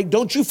it, Craig.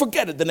 Don't you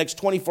forget it. The next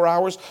 24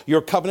 hours,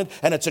 your covenant,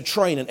 and it's a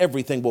train, and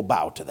everything will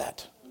bow to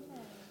that.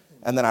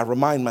 And then I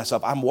remind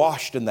myself, I'm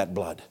washed in that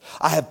blood.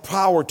 I have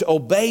power to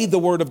obey the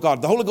word of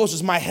God. The Holy Ghost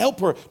is my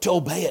helper to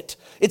obey it.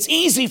 It's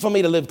easy for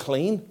me to live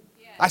clean.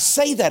 I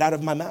say that out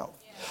of my mouth.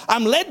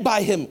 I'm led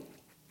by him.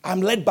 I'm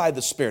led by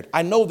the Spirit.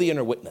 I know the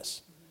inner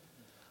witness.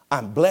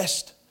 I'm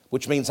blessed,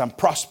 which means I'm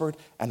prospered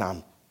and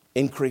I'm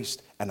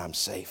increased and I'm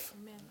safe.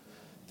 Amen.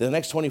 The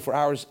next 24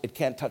 hours, it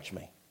can't touch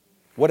me.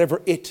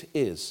 Whatever it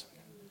is.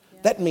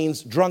 Yeah. That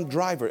means drunk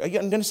driver. You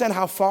understand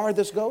how far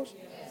this goes?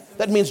 Yes.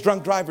 That means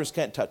drunk drivers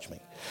can't touch me.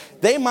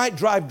 They might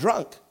drive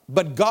drunk,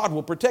 but God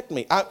will protect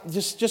me.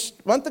 Just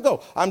a month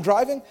ago, I'm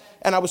driving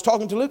and I was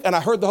talking to Luke and I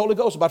heard the Holy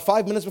Ghost about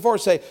 5 minutes before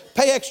say,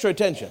 pay extra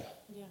attention.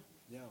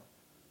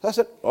 I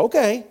said,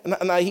 okay.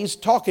 And he's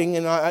talking,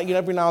 and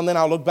every now and then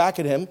I'll look back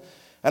at him,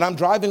 and I'm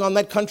driving on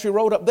that country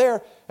road up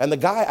there, and the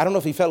guy, I don't know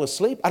if he fell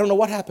asleep. I don't know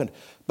what happened.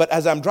 But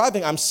as I'm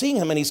driving, I'm seeing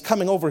him, and he's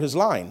coming over his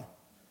line.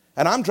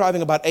 And I'm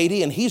driving about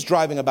 80, and he's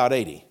driving about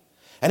 80.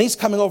 And he's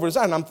coming over his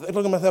line, and I'm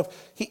looking at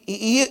myself,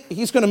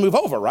 he's going to move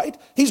over, right?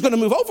 He's going to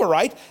move over,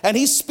 right? And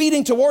he's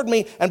speeding toward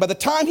me, and by the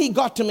time he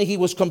got to me, he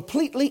was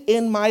completely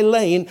in my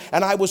lane,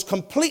 and I was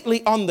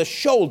completely on the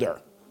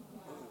shoulder.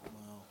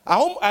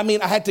 I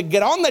had to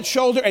get on that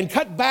shoulder and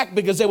cut back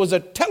because there was a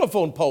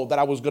telephone pole that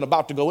I was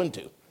about to go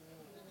into.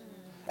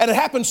 And it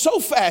happened so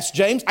fast,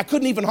 James, I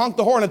couldn't even honk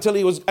the horn it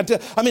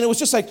was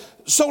just like,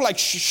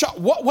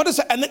 what is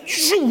that? And then,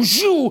 shoo,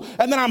 shoo,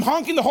 and then I'm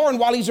honking the horn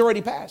while he's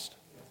already passed.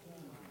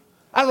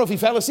 I don't know if he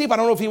fell asleep. I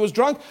don't know if he was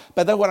drunk,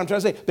 but that's what I'm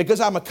trying to say. Because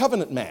I'm a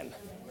covenant man.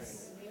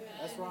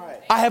 That's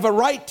right. I have a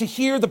right to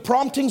hear the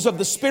promptings of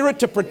the Spirit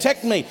to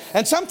protect me.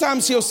 And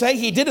sometimes he'll say,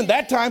 he didn't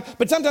that time,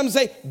 but sometimes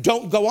he'll say,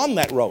 don't go on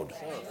that road.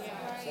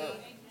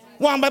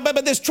 Well,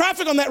 but there's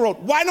traffic on that road.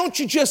 Why don't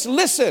you just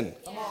listen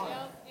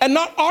and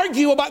not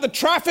argue about the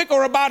traffic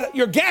or about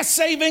your gas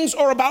savings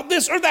or about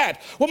this or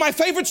that? Well, my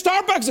favorite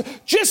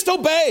Starbucks, just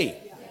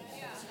obey.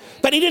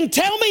 But he didn't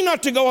tell me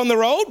not to go on the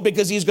road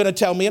because he's going to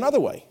tell me another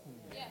way.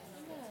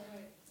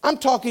 I'm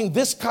talking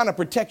this kind of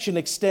protection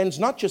extends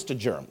not just to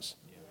germs.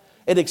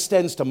 It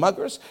extends to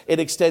muggers.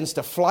 It extends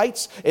to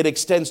flights. It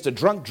extends to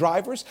drunk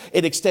drivers.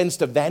 It extends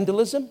to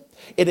vandalism.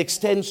 It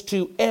extends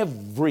to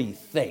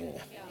everything.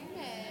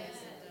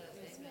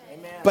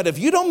 But if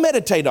you don't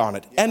meditate on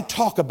it and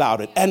talk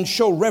about it and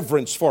show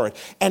reverence for it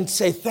and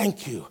say,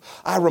 thank you,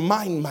 I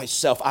remind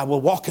myself I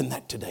will walk in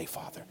that today,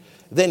 Father,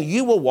 then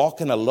you will walk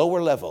in a lower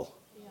level.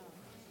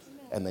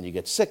 And then you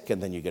get sick,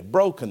 and then you get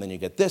broke, and then you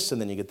get this, and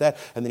then you get that,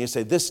 and then you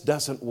say, this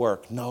doesn't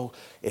work. No,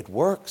 it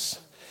works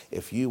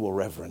if you will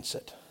reverence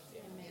it.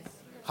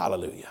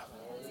 Hallelujah.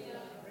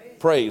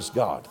 Praise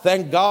God.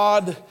 Thank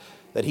God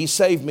that he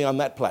saved me on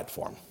that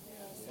platform.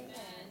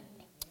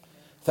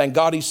 Thank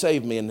God he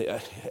saved me in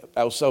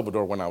El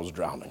Salvador when I was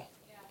drowning.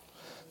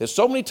 There's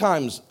so many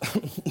times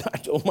I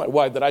told my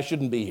wife that I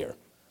shouldn't be here.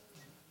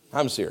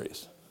 I'm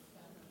serious.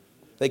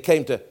 They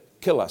came to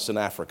kill us in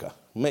Africa,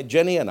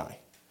 Jenny and I,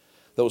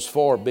 those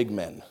 4 big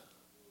men.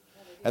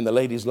 And the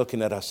lady's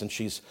looking at us and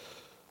she's,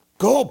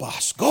 go,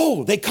 boss,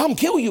 go. They come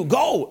kill you,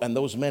 go. And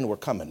those men were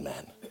coming,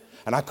 man.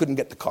 And I couldn't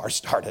get the car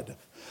started.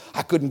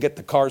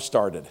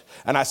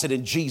 And I said,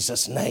 in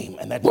Jesus' name.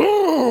 And that,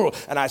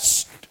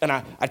 and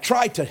I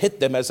tried to hit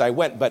them as I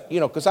went, but,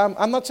 because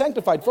I'm not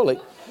sanctified fully.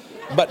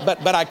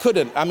 But I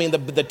couldn't. I mean,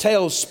 the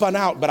tail spun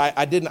out, but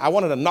I didn't. I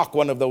wanted to knock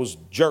one of those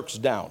jerks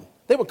down.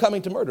 They were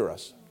coming to murder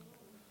us.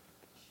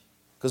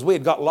 Because we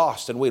had got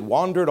lost and we had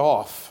wandered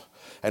off.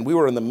 And we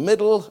were in the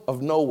middle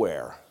of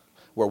nowhere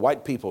where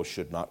white people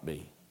should not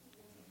be.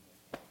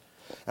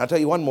 And I'll tell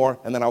you one more,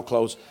 and then I'll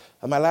close.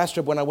 On my last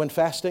trip when I went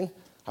fasting,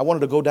 I wanted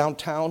to go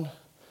downtown.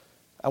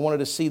 I wanted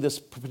to see this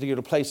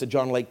particular place that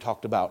John Lake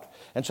talked about.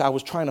 And so I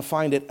was trying to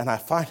find it, and I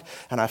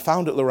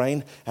found it,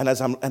 Lorraine. And as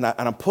I'm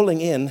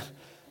pulling in,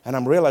 and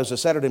I'm realizing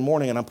it's Saturday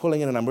morning, and I'm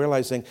pulling in, and I'm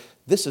realizing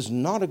this is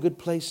not a good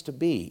place to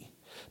be.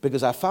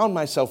 because I found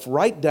myself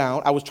right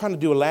down. I was trying to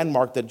do a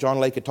landmark that John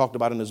Lake had talked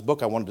about in his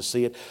book. I wanted to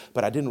see it,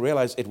 but I didn't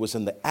realize it was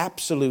in the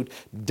absolute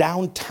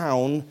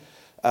downtown,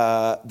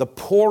 the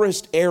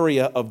poorest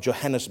area of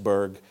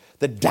Johannesburg,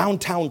 the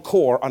downtown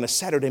core on a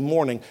Saturday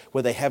morning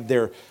where they have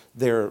their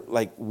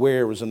like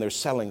wares and they're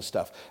selling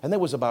stuff. And there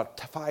was about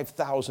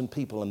 5,000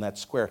 people in that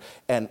square.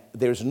 And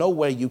there's no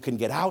way you can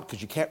get out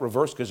because you can't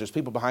reverse because there's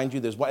people behind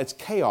you. It's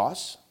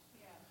chaos.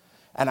 Yeah.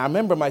 And I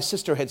remember my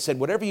sister had said,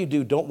 whatever you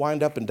do, don't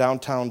wind up in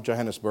downtown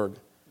Johannesburg.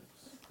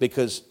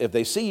 Because if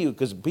they see you,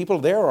 because people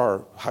there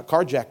are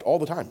carjacked all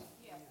the time.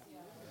 Yes.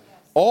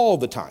 All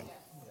the time.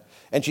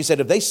 And she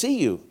said, if they see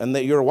you and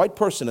you're a white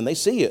person and they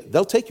see you,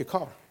 they'll take your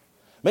car.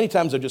 Many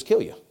times they'll just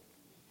kill you.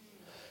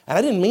 And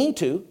I didn't mean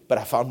to, but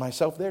I found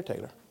myself there,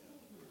 Taylor.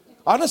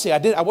 Honestly,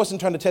 I wasn't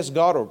trying to test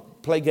God or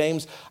play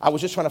games. I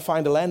was just trying to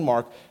find a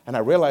landmark, and I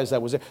realized I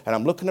was there. And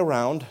I'm looking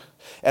around,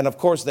 and of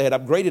course, they had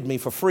upgraded me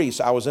for free,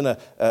 so I was in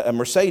a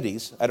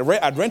Mercedes.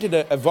 I'd rented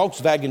a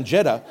Volkswagen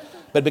Jetta,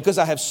 but because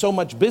I have so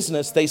much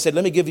business, they said,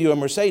 let me give you a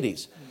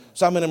Mercedes.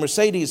 So I'm in a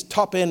Mercedes,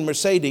 top-end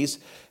Mercedes,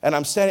 and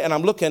I'm standing, and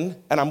I'm looking,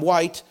 and I'm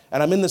white,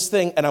 and I'm in this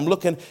thing, and I'm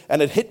looking,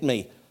 and it hit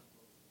me.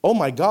 Oh,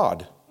 my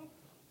God,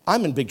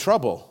 I'm in big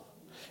trouble.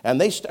 And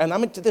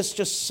I'm into this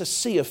just a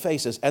sea of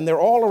faces, and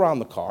they're all around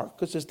the car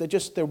because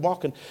they're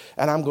walking,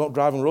 and I'm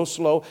driving real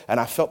slow,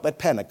 and I felt that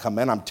panic come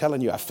in. I'm telling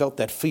you, I felt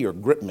that fear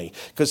grip me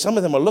because some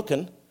of them are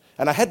looking,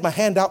 and I had my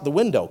hand out the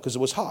window because it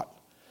was hot,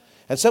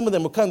 and some of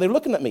them were coming. They're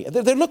looking at me.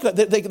 They're looking at.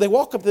 They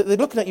walk up. They're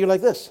looking at you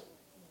like this,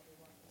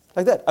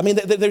 like that. I mean,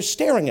 they're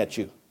staring at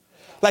you,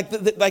 like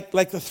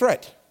the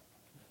threat.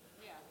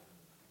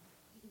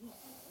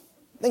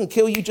 They can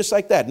kill you just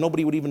like that.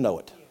 Nobody would even know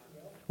it.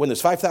 When there's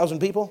 5,000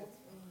 people.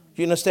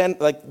 Do you understand,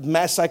 like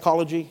mass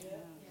psychology?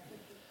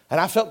 And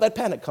I felt that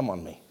panic come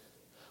on me.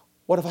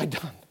 What have I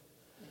done?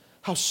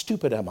 How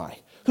stupid am I?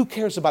 Who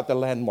cares about the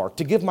landmark?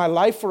 To give my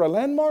life for a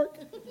landmark?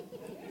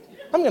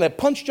 I'm going to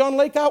punch John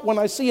Lake out when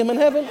I see him in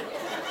heaven.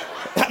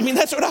 I mean,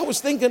 that's what I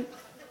was thinking.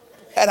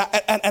 And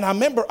I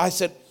remember I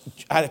said,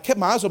 I kept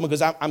my eyes open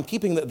because I'm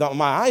keeping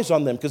my eyes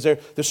on them because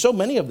there's so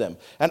many of them.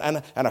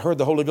 And I heard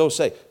the Holy Ghost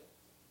say,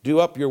 do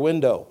up your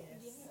window.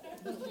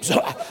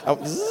 So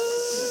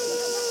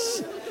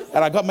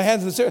and I got my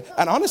hands in the steering.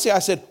 And honestly, I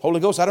said, Holy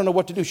Ghost, I don't know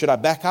what to do. Should I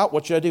back out?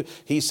 What should I do?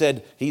 He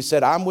said,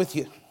 I'm with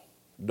you.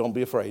 Don't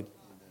be afraid.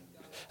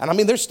 And I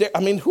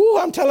mean,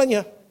 I'm telling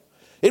you,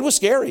 it was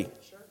scary.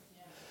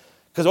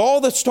 Because all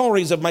the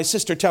stories of my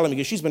sister telling me,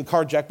 because she's been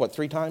carjacked,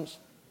 3 times?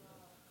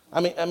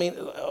 I mean,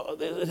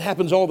 it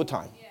happens all the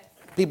time.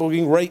 People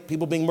being raped,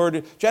 people being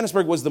murdered.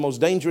 Johannesburg was the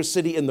most dangerous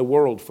city in the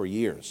world for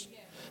years.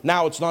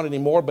 Now it's not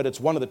anymore, but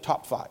it's one of the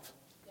top 5.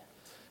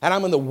 And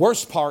I'm in the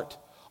worst part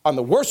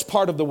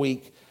of the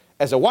week,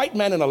 as a white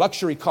man in a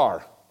luxury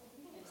car.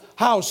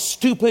 How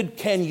stupid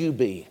can you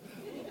be?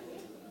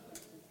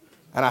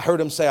 And I heard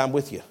him say, I'm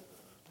with you.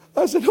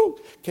 I said, oh,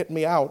 get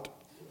me out.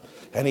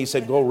 And he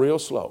said, go real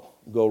slow.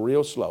 Go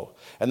real slow.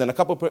 And then a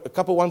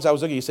couple ones I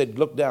was looking, he said,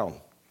 look down.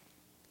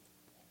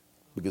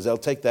 Because they'll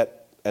take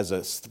that as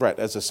a threat,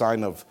 as a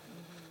sign of,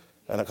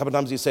 and a couple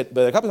times he said,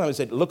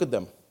 look at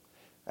them.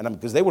 And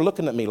because they were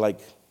looking at me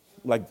like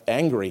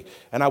angry.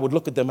 And I would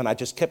look at them and I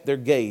just kept their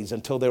gaze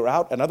until they were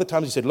out. And other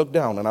times he said, look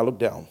down. And I looked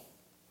down.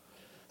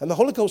 And the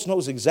Holy Ghost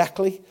knows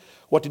exactly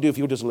what to do if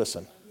you just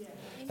listen.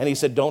 And he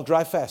said, don't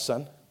drive fast,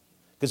 son.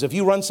 Because if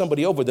you run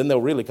somebody over, then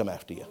they'll really come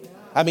after you.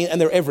 I mean, and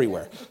they're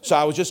everywhere. So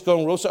I was just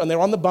going real slow. And they're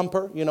on the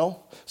bumper, you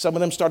know. Some of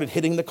them started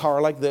hitting the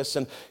car like this.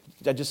 And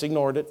I just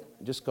ignored it.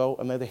 Just go.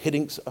 And they're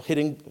hitting,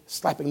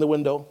 slapping the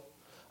window.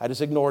 I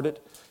just ignored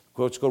it.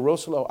 Just go real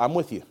slow. I'm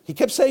with you. He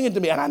kept saying it to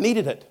me, and I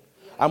needed it.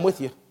 I'm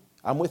with you.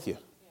 I'm with you.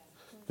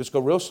 Just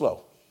go real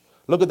slow.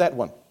 Look at that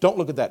one. Don't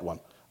look at that one.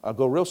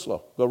 Go real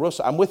slow. Go real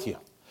slow. I'm with you.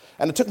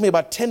 And it took me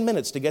about 10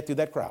 minutes to get through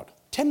that crowd.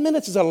 10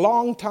 minutes is a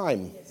long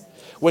time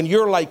when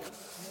you're like,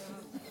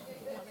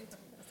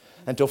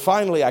 until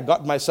finally I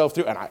got myself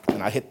through and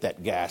I hit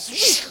that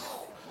gas.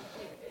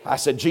 I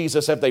said,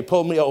 Jesus, if they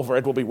pull me over,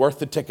 it will be worth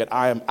the ticket.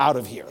 I am out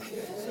of here.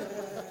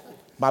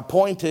 My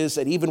point is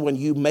that even when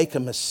you make a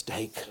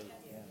mistake,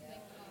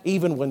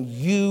 even when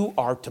you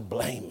are to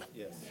blame,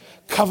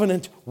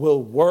 covenant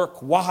will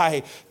work.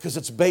 Why? Because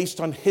it's based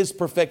on his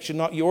perfection,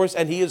 not yours.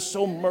 And he is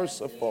so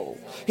merciful.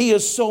 He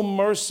is so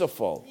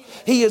merciful.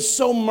 He is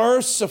so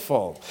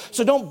merciful.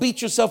 So don't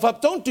beat yourself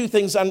up. Don't do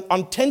things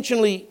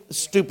unintentionally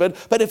stupid.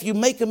 But if you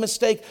make a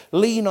mistake,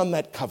 lean on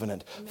that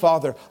covenant.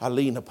 Father, I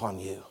lean upon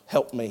you.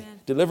 Help me.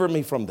 Deliver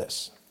me from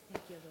this.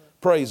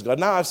 Praise God.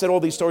 Now I've said all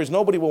these stories.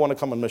 Nobody will want to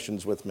come on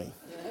missions with me.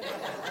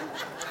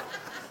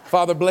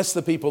 Father, bless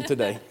the people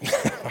today.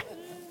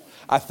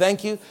 I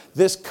thank you.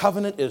 This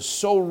covenant is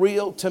so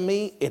real to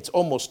me, it's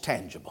almost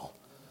tangible.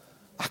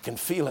 I can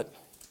feel it.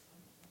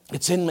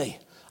 It's in me.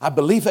 I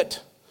believe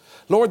it.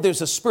 Lord,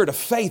 there's a spirit of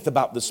faith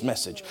about this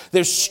message.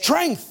 There's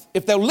strength.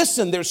 If they'll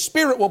listen, their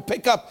spirit will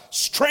pick up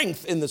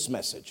strength in this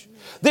message.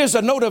 There's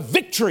a note of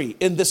victory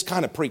in this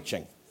kind of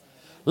preaching.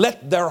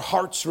 Let their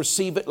hearts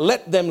receive it.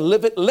 Let them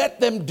live it. Let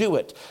them do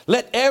it.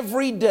 Let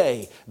every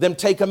day them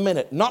take a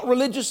minute, not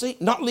religiously,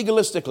 not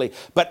legalistically,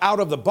 but out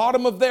of the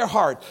bottom of their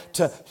heart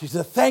to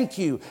thank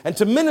you and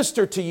to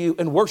minister to you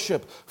in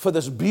worship for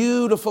this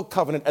beautiful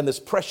covenant and this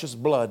precious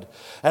blood.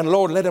 And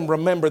Lord, let them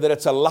remember that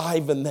it's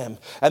alive in them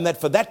and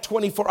that for that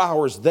 24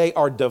 hours they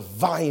are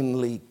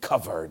divinely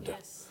covered.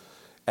 Yes.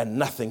 And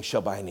nothing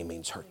shall by any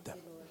means hurt them.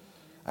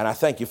 And I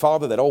thank you,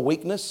 Father, that all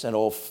weakness and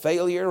all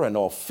failure and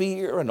all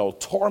fear and all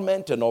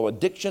torment and all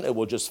addiction, it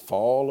will just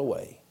fall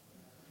away.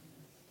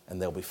 And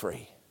they'll be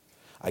free.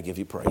 I give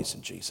you praise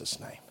in Jesus'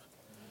 name.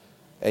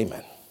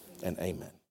 Amen and amen.